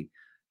play.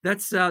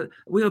 That's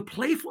we have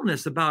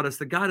playfulness about us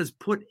that God has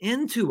put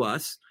into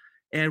us,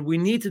 and we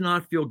need to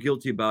not feel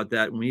guilty about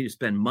that. We need to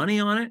spend money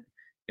on it,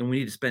 and we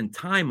need to spend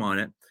time on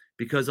it,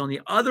 because on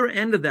the other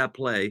end of that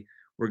play,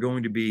 we're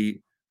going to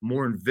be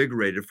more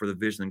invigorated for the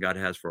vision that God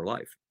has for our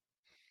life.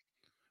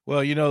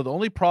 Well, the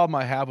only problem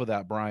I have with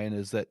that, Brian,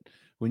 is that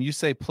when you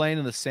say playing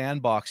in the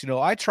sandbox,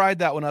 I tried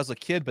that when I was a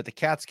kid, but the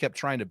cats kept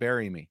trying to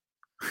bury me.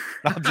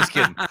 I'm just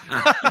kidding.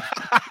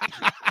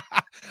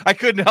 I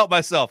couldn't help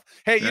myself.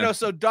 Hey,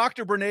 so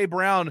Dr. Brene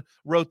Brown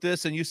wrote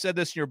this, and you said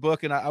this in your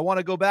book, and I want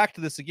to go back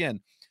to this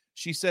again.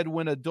 She said,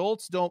 when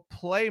adults don't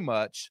play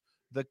much,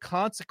 the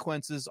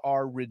consequences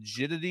are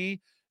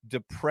rigidity,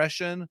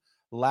 depression,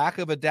 lack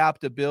of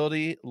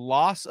adaptability,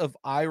 loss of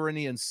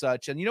irony, and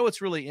such. And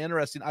what's really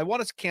interesting? I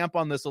want us to camp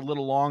on this a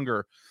little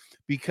longer,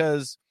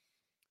 because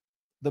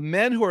the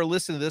men who are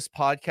listening to this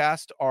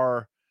podcast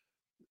are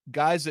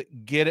guys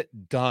that get it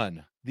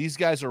done. These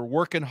guys are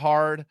working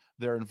hard.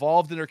 They're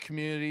involved in their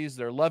communities.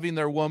 They're loving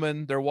their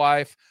woman, their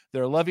wife.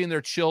 They're loving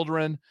their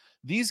children.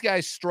 These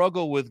guys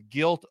struggle with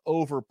guilt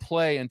over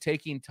play and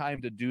taking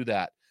time to do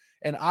that.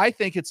 And I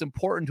think it's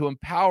important to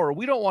empower.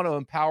 We don't want to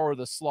empower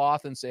the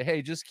sloth and say,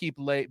 hey, just keep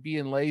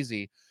being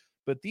lazy.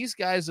 But these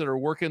guys that are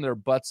working their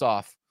butts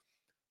off,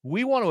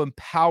 we want to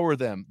empower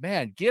them.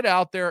 Man, get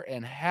out there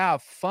and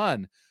have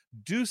fun.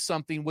 Do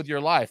something with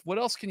your life. What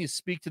else can you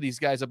speak to these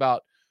guys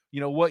about,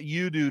 what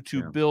you do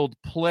to build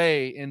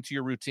play into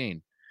your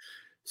routine?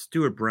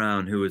 Stuart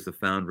Brown, who is the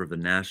founder of the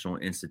National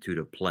Institute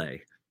of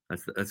Play.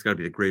 That's got to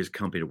be the greatest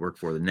company to work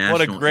for. The National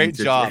What a great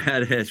job.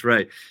 That's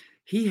right.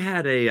 He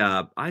had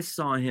I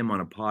saw him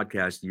on a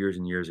podcast years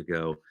and years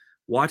ago,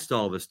 watched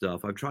all of his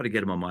stuff. I've tried to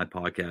get him on my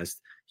podcast.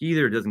 He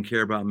either doesn't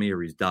care about me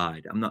or he's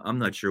died. I'm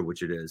not sure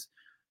which it is.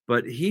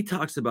 But he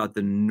talks about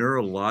the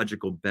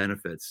neurological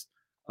benefits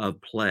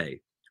of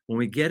play. When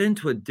we get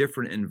into a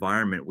different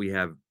environment, we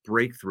have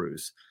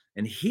breakthroughs.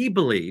 And he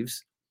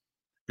believes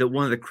that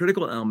one of the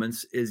critical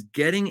elements is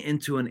getting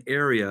into an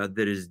area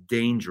that is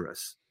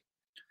dangerous.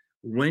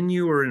 When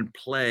you are in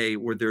play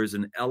where there's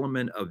an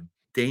element of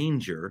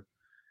danger,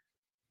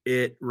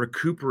 it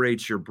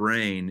recuperates your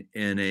brain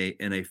in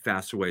a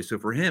faster way. So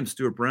for him,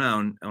 Stuart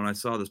Brown, when I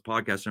saw this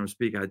podcast and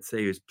speak, I'd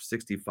say he was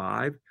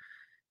 65.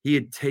 He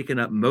had taken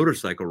up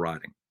motorcycle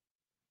riding.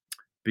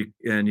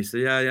 And he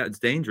said, yeah, it's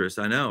dangerous.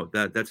 I know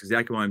that's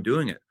exactly why I'm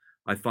doing it.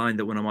 I find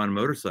that when I'm on a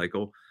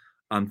motorcycle,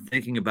 I'm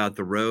thinking about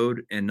the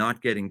road and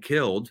not getting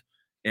killed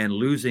and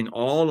losing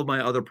all of my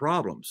other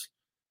problems.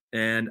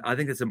 And I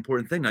think that's an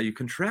important thing. Now you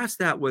contrast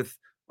that with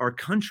our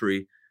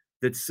country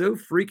that's so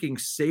freaking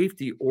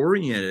safety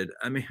oriented.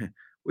 I mean,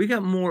 we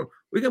got more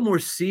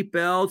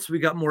seatbelts, we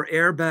got more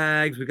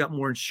airbags, we got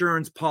more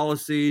insurance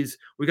policies,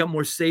 we got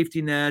more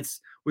safety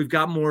nets, we've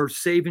got more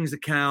savings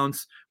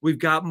accounts, we've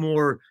got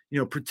more,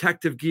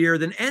 protective gear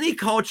than any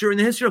culture in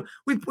the history.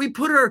 We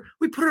put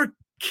our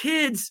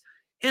kids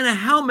in a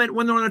helmet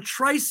when they're on a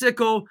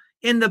tricycle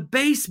in the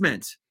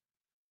basement.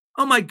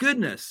 Oh my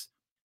goodness.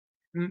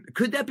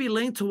 Could that be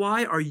linked to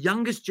why our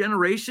youngest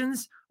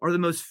generations are the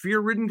most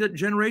fear-ridden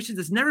generations?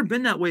 It's never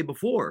been that way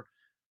before.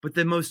 But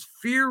the most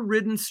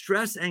fear-ridden,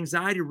 stress,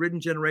 anxiety-ridden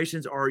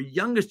generations are our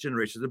youngest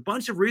generations. A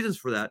bunch of reasons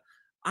for that.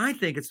 I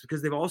think it's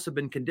because they've also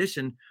been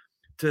conditioned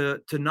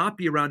to not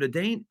be around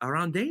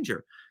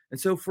danger. And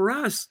so for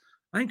us,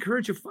 I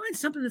encourage you, find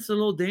something that's a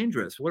little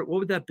dangerous. What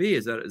would that be?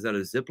 Is that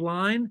a zip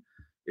line?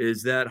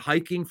 Is that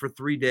hiking for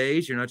 3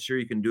 days? You're not sure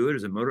you can do it.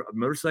 Is it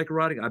motorcycle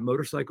riding? I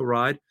motorcycle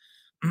ride.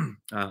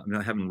 I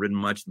haven't ridden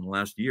much in the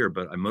last year,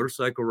 but I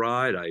motorcycle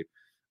ride.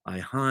 I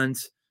hunt.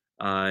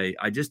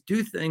 I just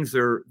do things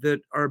that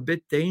are a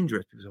bit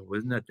dangerous. So,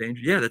 isn't that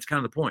dangerous? Yeah, that's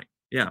kind of the point.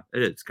 Yeah,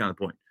 it is. It's kind of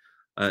the point.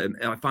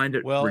 I find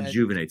it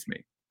rejuvenates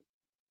me.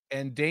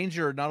 And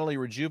danger not only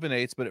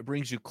rejuvenates, but it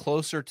brings you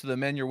closer to the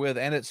men you're with,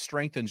 and it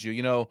strengthens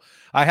you.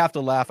 I have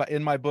to laugh.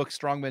 In my book,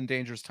 Strong Men,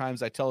 Dangerous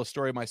Times, I tell a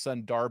story of my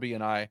son Darby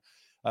and I.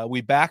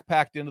 We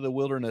backpacked into the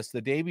wilderness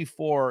the day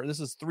before. This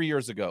is 3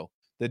 years ago.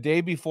 The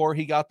day before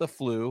he got the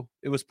flu.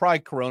 It was probably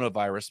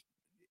coronavirus.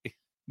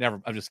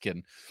 Never, I'm just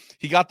kidding.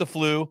 He got the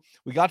flu.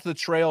 We got to the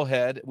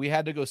trailhead. We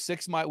had to go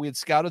 6 miles. We had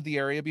scouted the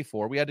area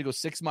before. We had to go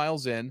 6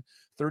 miles in,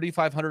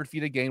 3,500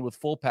 feet again with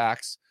full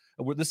packs.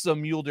 This is a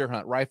mule deer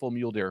hunt, rifle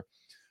mule deer.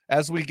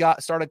 As we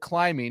started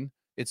climbing,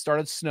 it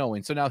started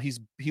snowing. So now he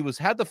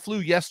had the flu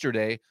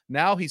yesterday.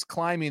 Now he's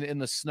climbing in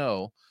the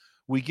snow.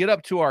 We get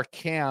up to our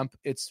camp.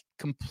 It's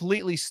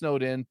completely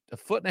snowed in,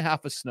 1.5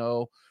 feet of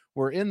snow.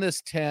 We're in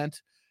this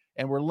tent.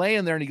 And we're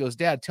laying there and he goes,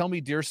 Dad, tell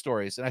me deer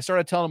stories. And I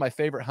started telling him my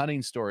favorite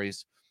hunting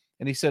stories.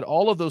 And he said,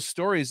 all of those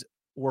stories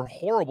were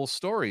horrible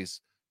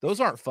stories. Those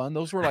aren't fun.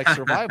 Those were like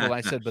survival. And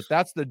I said, but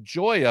that's the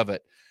joy of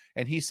it.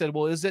 And he said,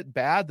 well, is it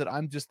bad that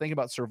I'm just thinking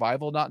about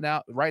survival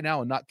right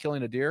now and not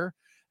killing a deer?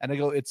 And I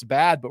go, it's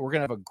bad, but we're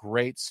going to have a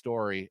great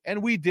story.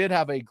 And we did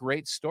have a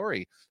great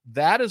story.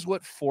 That is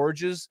what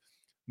forges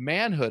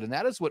manhood. And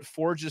that is what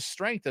forges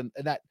strength.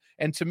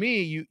 And to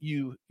me,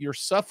 you're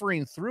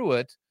suffering through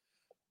it,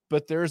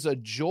 but there's a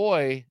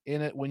joy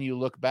in it when you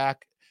look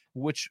back,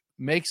 which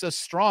makes us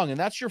strong. And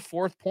that's your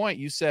fourth point.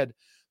 You said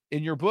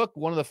in your book,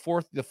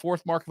 the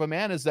fourth mark of a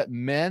man is that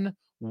men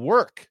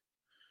work.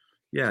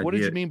 Yeah. What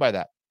did you mean by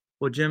that?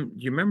 Well, Jim,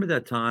 do you remember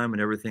that time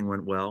when everything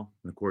went well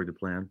according to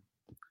plan?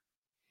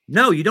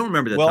 No, you don't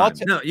remember that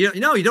time. No,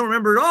 you don't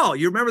remember at all.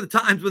 You remember the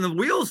times when the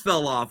wheels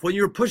fell off, when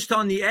you were pushed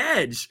on the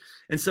edge.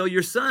 And so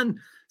your son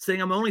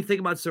saying, I'm only thinking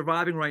about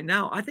surviving right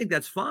now. I think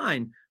that's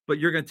fine. But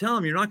you're going to tell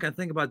him you're not going to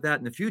think about that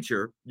in the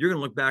future. You're going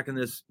to look back on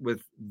this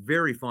with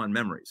very fond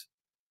memories.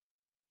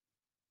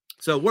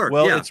 So work.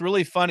 Well, It's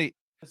really funny.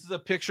 This is a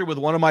picture with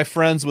one of my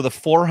friends with a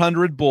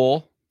 400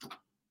 bull.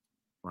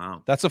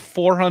 Wow. That's a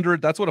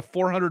 400. That's what a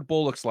 400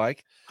 bull looks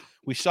like.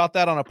 We shot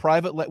that on a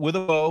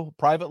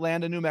private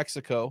land in New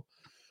Mexico.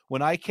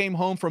 When I came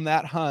home from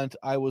that hunt,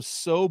 I was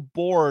so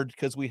bored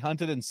because we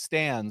hunted in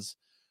stands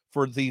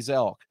for these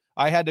elk.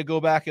 I had to go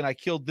back and I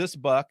killed this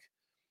buck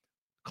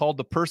called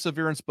the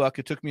Perseverance buck.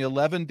 It took me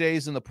 11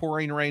 days in the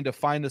pouring rain to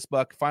find this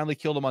buck. Finally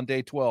killed him on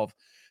day 12.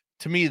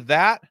 To me,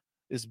 that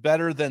is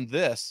better than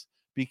this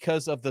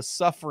because of the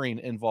suffering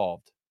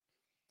involved.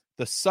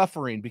 The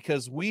suffering,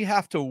 because we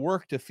have to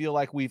work to feel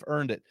like we've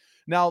earned it.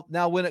 Now,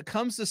 when it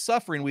comes to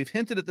suffering, we've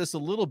hinted at this a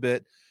little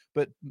bit,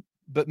 but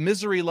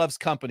misery loves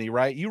company,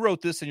 right? You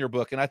wrote this in your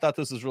book, and I thought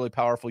this was really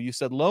powerful. You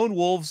said, lone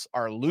wolves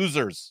are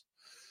losers.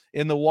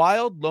 In the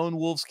wild, lone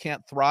wolves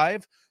can't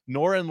thrive,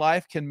 nor in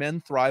life can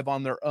men thrive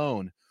on their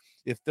own.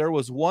 If there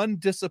was one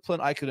discipline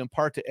I could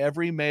impart to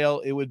every male,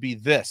 it would be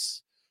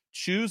this: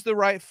 choose the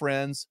right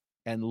friends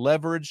and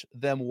leverage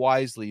them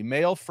wisely.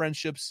 Male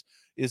friendships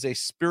is a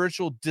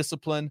spiritual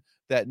discipline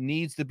that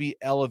needs to be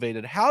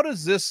elevated. How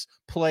does this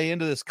play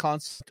into this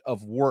concept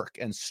of work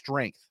and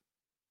strength?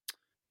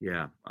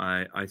 Yeah,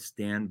 I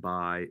stand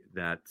by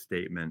that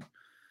statement.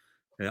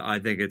 I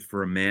think it's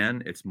for a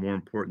man, it's more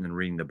important than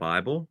reading the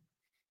Bible.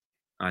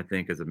 I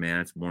think as a man,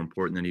 it's more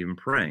important than even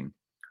praying.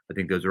 I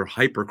think those are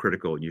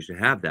hypercritical, and you should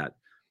have that.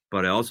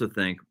 But I also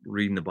think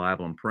reading the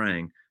Bible and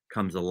praying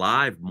comes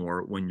alive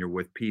more when you're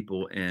with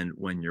people and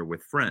when you're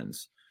with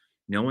friends.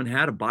 No one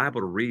had a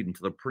Bible to read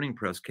until the printing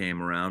press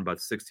came around about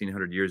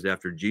 1,600 years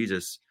after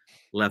Jesus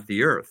left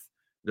the earth.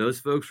 those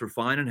folks were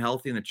fine and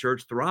healthy, and the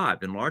church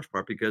thrived in large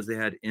part because they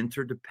had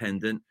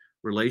interdependent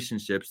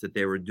relationships that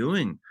they were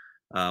doing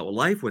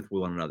life with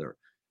one another.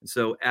 And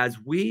so as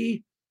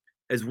we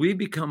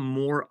become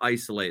more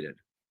isolated,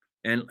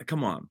 and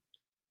come on,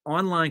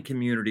 online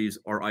communities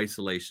are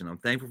isolation. I'm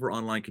thankful for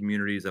online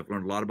communities. I've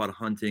learned a lot about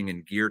hunting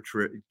and gear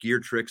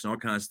tricks and all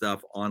kinds of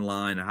stuff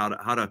online, and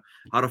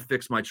how to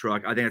fix my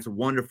truck. I think it's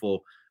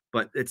wonderful,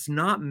 but it's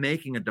not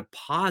making a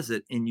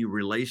deposit in you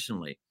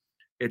relationally.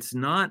 It's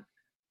not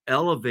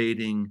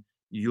elevating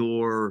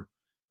your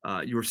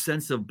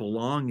sense of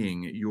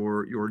belonging,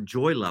 your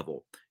joy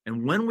level.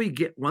 And when we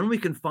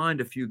can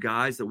find a few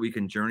guys that we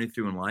can journey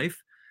through in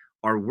life,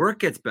 our work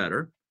gets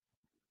better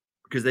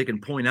because they can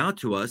point out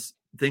to us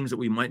things that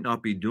we might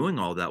not be doing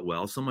all that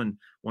well. One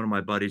of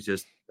my buddies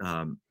just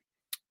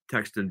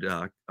texted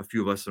a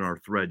few of us in our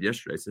thread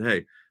yesterday, said,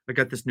 "Hey, I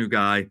got this new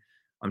guy.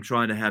 I'm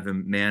trying to have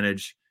him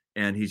manage,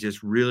 and he's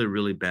just really,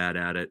 really bad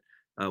at it.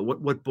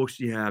 What books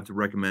do you have to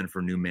recommend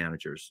for new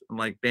managers?" I'm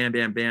like, bam,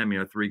 bam,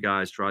 bam. 3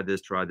 guys, try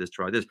this, try this,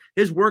 try this.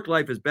 His work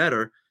life is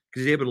better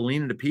because he's able to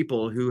lean into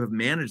people who have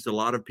managed a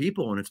lot of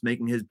people, and it's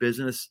making his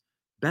business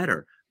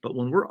better. But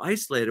when we're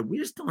isolated, we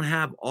just don't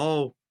have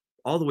all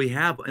that we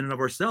have in and of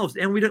ourselves,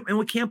 and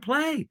we can't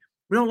play.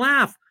 We don't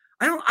laugh.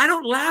 I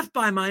don't laugh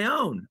by my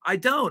own. I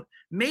don't.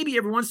 Maybe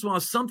every once in a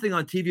while something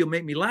on TV will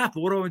make me laugh,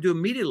 but what do I want to do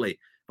immediately?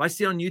 If I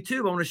see it on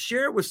YouTube, I want to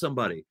share it with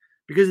somebody.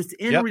 Because it's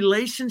in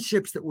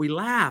relationships that we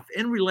laugh,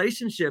 in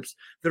relationships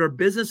that our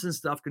business and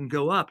stuff can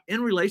go up,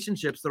 in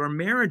relationships that our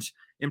marriage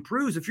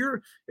improves. If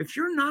you're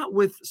not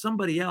with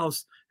somebody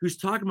else who's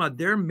talking about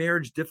their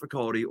marriage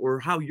difficulty or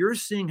how you're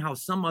seeing how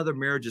some other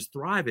marriage is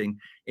thriving,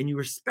 and you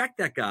respect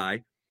that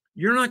guy,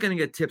 you're not going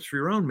to get tips for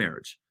your own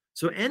marriage.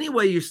 So any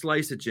way you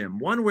slice it, Jim,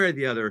 one way or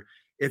the other,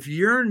 if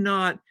you're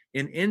not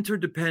in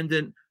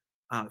interdependent,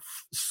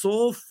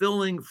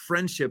 soul-filling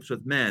friendships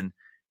with men,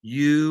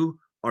 you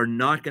are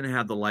not going to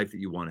have the life that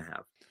you want to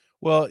have.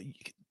 Well,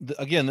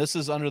 again, this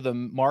is under the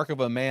mark of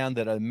a man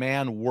that a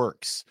man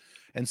works.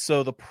 And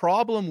so the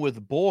problem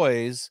with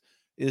boys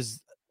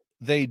is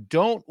they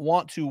don't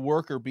want to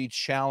work or be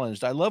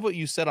challenged. I love what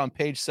you said on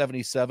page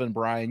 77,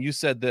 Brian. You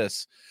said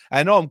this.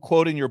 I know I'm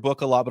quoting your book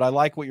a lot, but I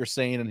like what you're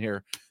saying in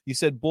here. You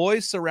said,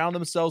 boys surround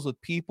themselves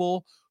with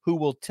people who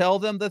will tell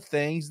them the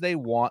things they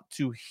want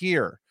to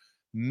hear.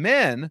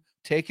 Men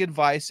take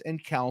advice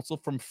and counsel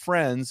from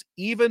friends,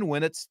 even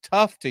when it's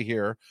tough to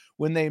hear,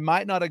 when they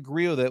might not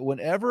agree with it,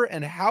 whenever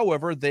and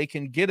however they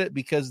can get it,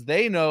 because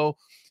they know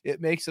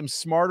it makes them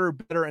smarter,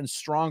 better, and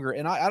stronger.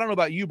 And I don't know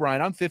about you,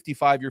 Brian. I'm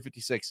 55, you're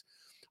 56.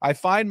 I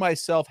find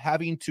myself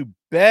having to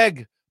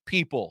beg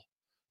people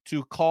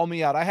to call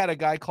me out. I had a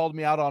guy called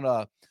me out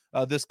on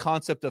this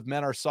concept of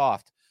men are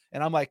soft.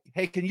 And I'm like,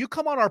 hey, can you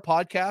come on our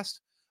podcast?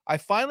 I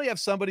finally have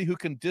somebody who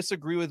can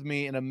disagree with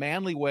me in a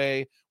manly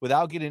way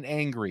without getting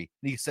angry.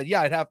 And he said,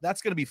 yeah,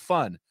 that's going to be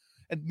fun.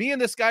 And me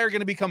and this guy are going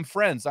to become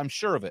friends. I'm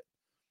sure of it.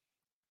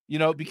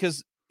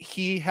 Because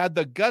he had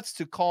the guts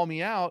to call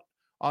me out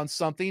on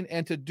something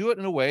and to do it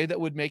in a way that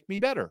would make me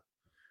better.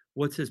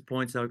 What's his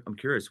points? I'm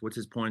curious. What's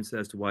his points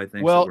as to why he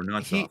thinks that we're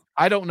not soft?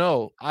 I don't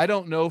know. I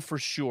don't know for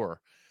sure.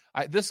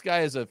 This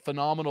guy is a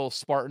phenomenal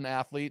Spartan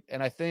athlete.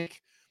 And I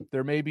think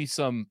there may be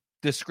some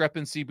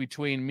discrepancy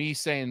between me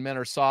saying men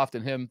are soft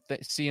and him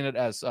seeing it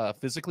as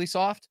physically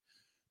soft,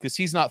 because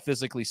he's not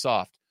physically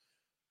soft.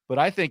 But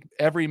I think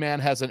every man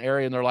has an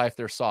area in their life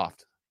they're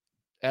soft,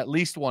 at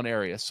least one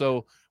area.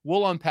 So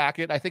we'll unpack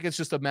it. I think it's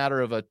just a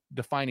matter of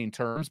defining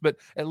terms, but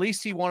at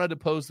least he wanted to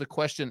pose the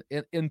question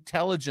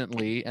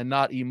intelligently and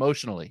not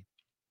emotionally.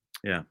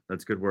 Yeah,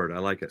 that's a good word. I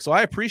like it. So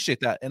I appreciate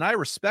that, and I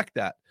respect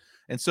that.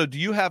 And so do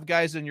you have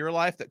guys in your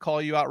life that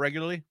call you out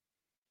regularly?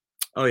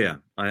 Oh, yeah,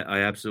 I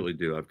absolutely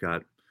do. I've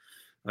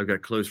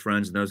got close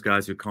friends, and those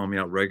guys who call me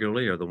out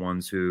regularly are the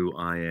ones who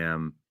I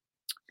am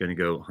going to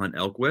go hunt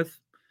elk with,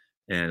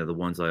 and are the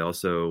ones I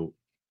also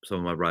some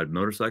of my ride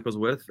motorcycles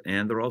with,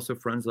 and they're also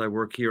friends that I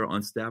work here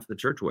on staff at the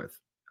church with.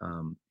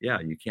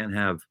 You can't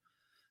have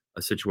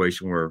a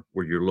situation where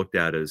you're looked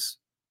at as,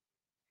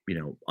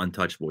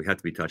 untouchable. You have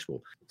to be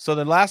touchable. So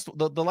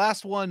the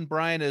last one,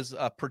 Brian, is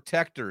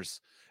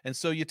protectors. And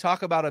so you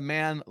talk about a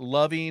man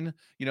loving,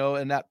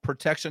 and that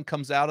protection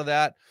comes out of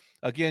that.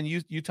 Again,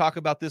 you talk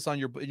about this in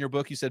your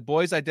book. You said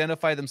boys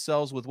identify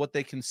themselves with what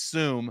they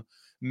consume.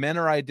 Men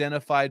are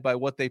identified by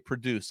what they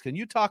produce. Can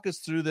you talk us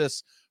through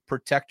this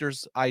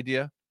protectors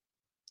idea?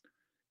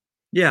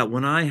 Yeah,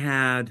 when I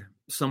had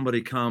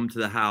somebody come to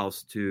the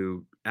house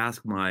to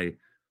ask my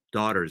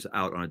daughters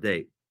out on a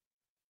date,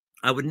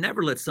 I would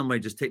never let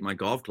somebody just take my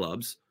golf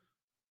clubs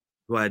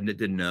who I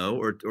didn't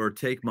know, or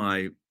take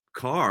my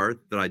car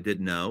that I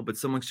didn't know, but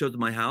someone showed to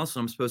my house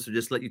and I'm supposed to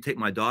just let you take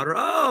my daughter.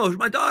 Oh,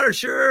 my daughter,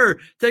 sure.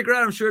 Take her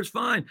out. I'm sure it's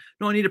fine.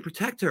 No, I need to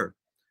protect her.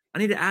 I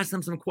need to ask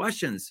them some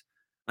questions.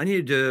 I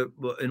needed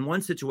to, in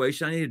one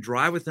situation, I need to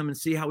drive with him and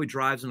see how he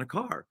drives in a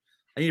car.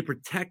 I need to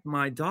protect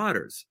my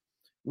daughters.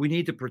 We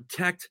need to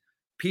protect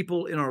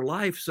people in our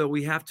life. So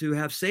we have to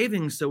have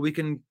savings so we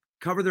can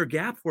cover their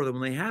gap for them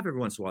when they have every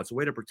once in a while. It's a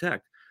way to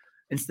protect.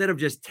 instead of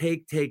just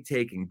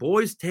taking.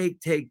 Boys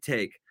take.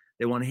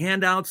 They want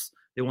handouts.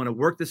 They want to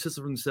work the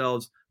system for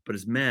themselves. But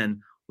as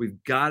men,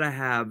 we've got to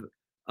have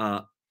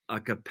a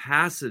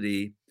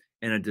capacity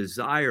and a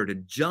desire to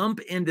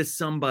jump into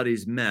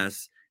somebody's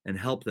mess and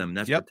help them.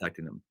 That's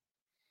protecting them.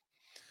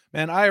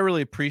 Man, I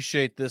really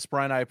appreciate this,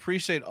 Brian. I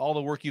appreciate all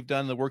the work you've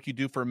done, the work you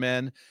do for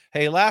men.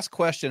 Hey, last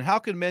question. How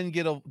can men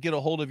get a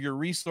hold of your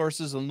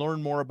resources and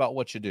learn more about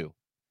what you do?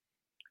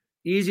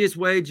 Easiest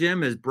way,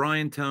 Jim, is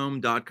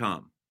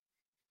briantome.com.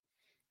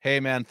 Hey,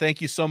 man, thank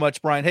you so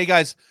much, Brian. Hey,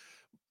 guys,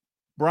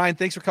 Brian,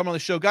 thanks for coming on the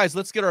show. Guys,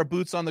 let's get our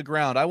boots on the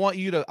ground. I want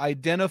you to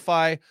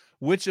identify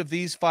which of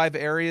these 5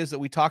 areas that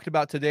we talked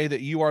about today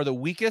that you are the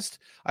weakest.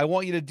 I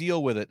want you to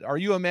deal with it. Are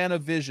you a man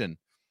of vision?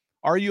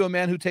 Are you a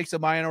man who takes a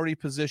minority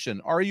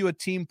position? Are you a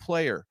team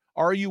player?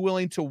 Are you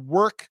willing to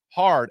work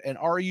hard? And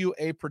are you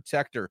a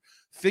protector?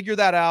 Figure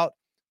that out.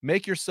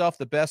 Make yourself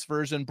the best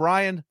version.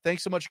 Brian,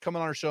 thanks so much for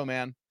coming on our show,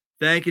 man.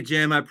 Thank you,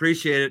 Jim. I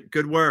appreciate it.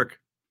 Good work.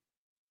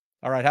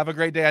 All right. Have a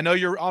great day. I know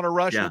you're on a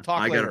rush. We'll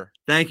talk later.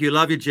 Thank you.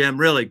 Love you, Jim.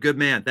 Really good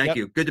man. Thank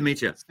you. Good to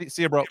meet you.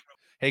 See you, bro.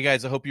 Hey,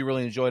 guys, I hope you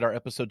really enjoyed our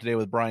episode today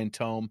with Brian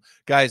Tome.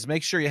 Guys,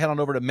 make sure you head on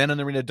over to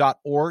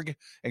meninthearena.org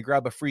and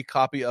grab a free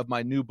copy of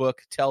my new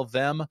book, Tell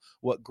Them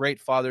What Great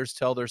Fathers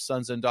Tell Their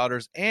Sons and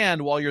Daughters.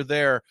 And while you're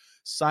there,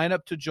 sign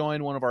up to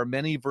join one of our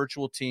many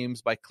virtual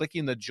teams by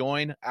clicking the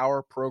Join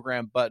Our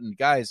Program button.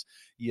 Guys,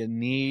 you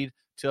need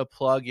to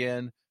plug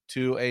in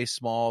to a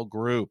small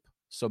group.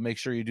 So make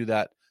sure you do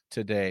that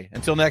today.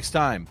 Until next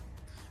time,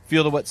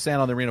 feel the wet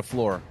sand on the arena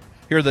floor.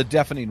 Hear the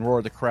deafening roar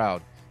of the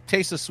crowd.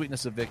 Taste the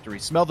sweetness of victory.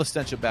 Smell the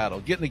stench of battle.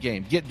 Get in the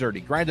game. Get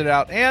dirty. Grind it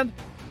out. And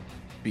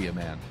be a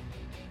man.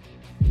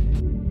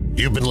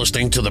 You've been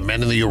listening to the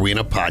Men in the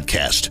Arena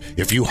podcast.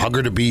 If you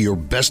hunger to be your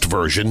best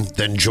version,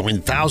 then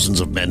join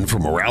thousands of men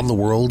from around the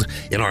world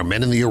in our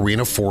Men in the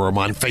Arena forum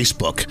on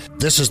Facebook.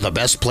 This is the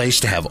best place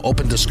to have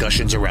open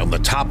discussions around the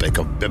topic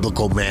of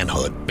biblical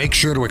manhood. Make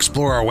sure to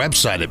explore our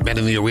website at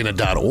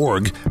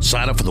meninthearena.org,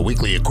 sign up for the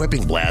weekly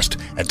equipping blast,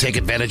 and take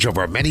advantage of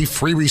our many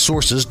free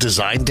resources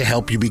designed to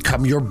help you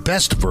become your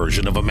best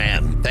version of a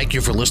man. Thank you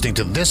for listening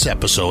to this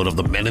episode of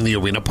the Men in the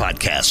Arena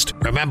podcast.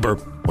 Remember,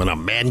 when a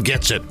man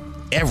gets it,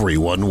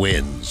 everyone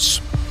wins.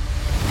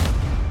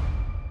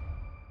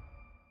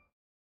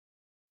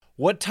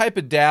 What type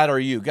of dad are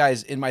you?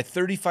 Guys, in my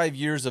 35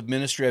 years of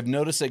ministry, I've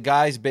noticed that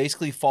guys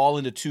basically fall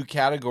into 2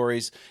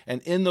 categories.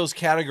 And in those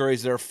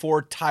categories, there are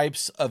 4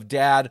 types of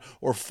dad,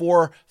 or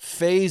 4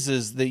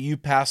 phases that you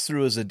pass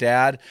through as a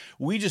dad.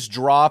 We just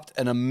dropped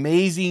an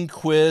amazing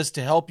quiz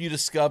to help you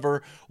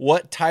discover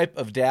what type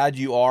of dad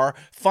you are.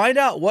 Find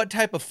out what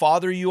type of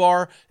father you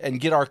are and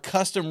get our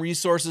custom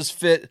resources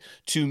fit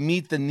to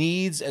meet the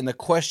needs and the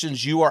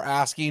questions you are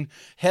asking.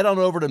 Head on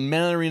over to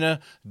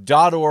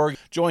meninthearena.org.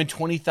 Join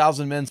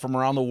 20,000 men from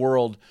around the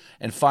world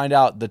and find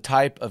out the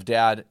type of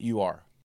dad you are.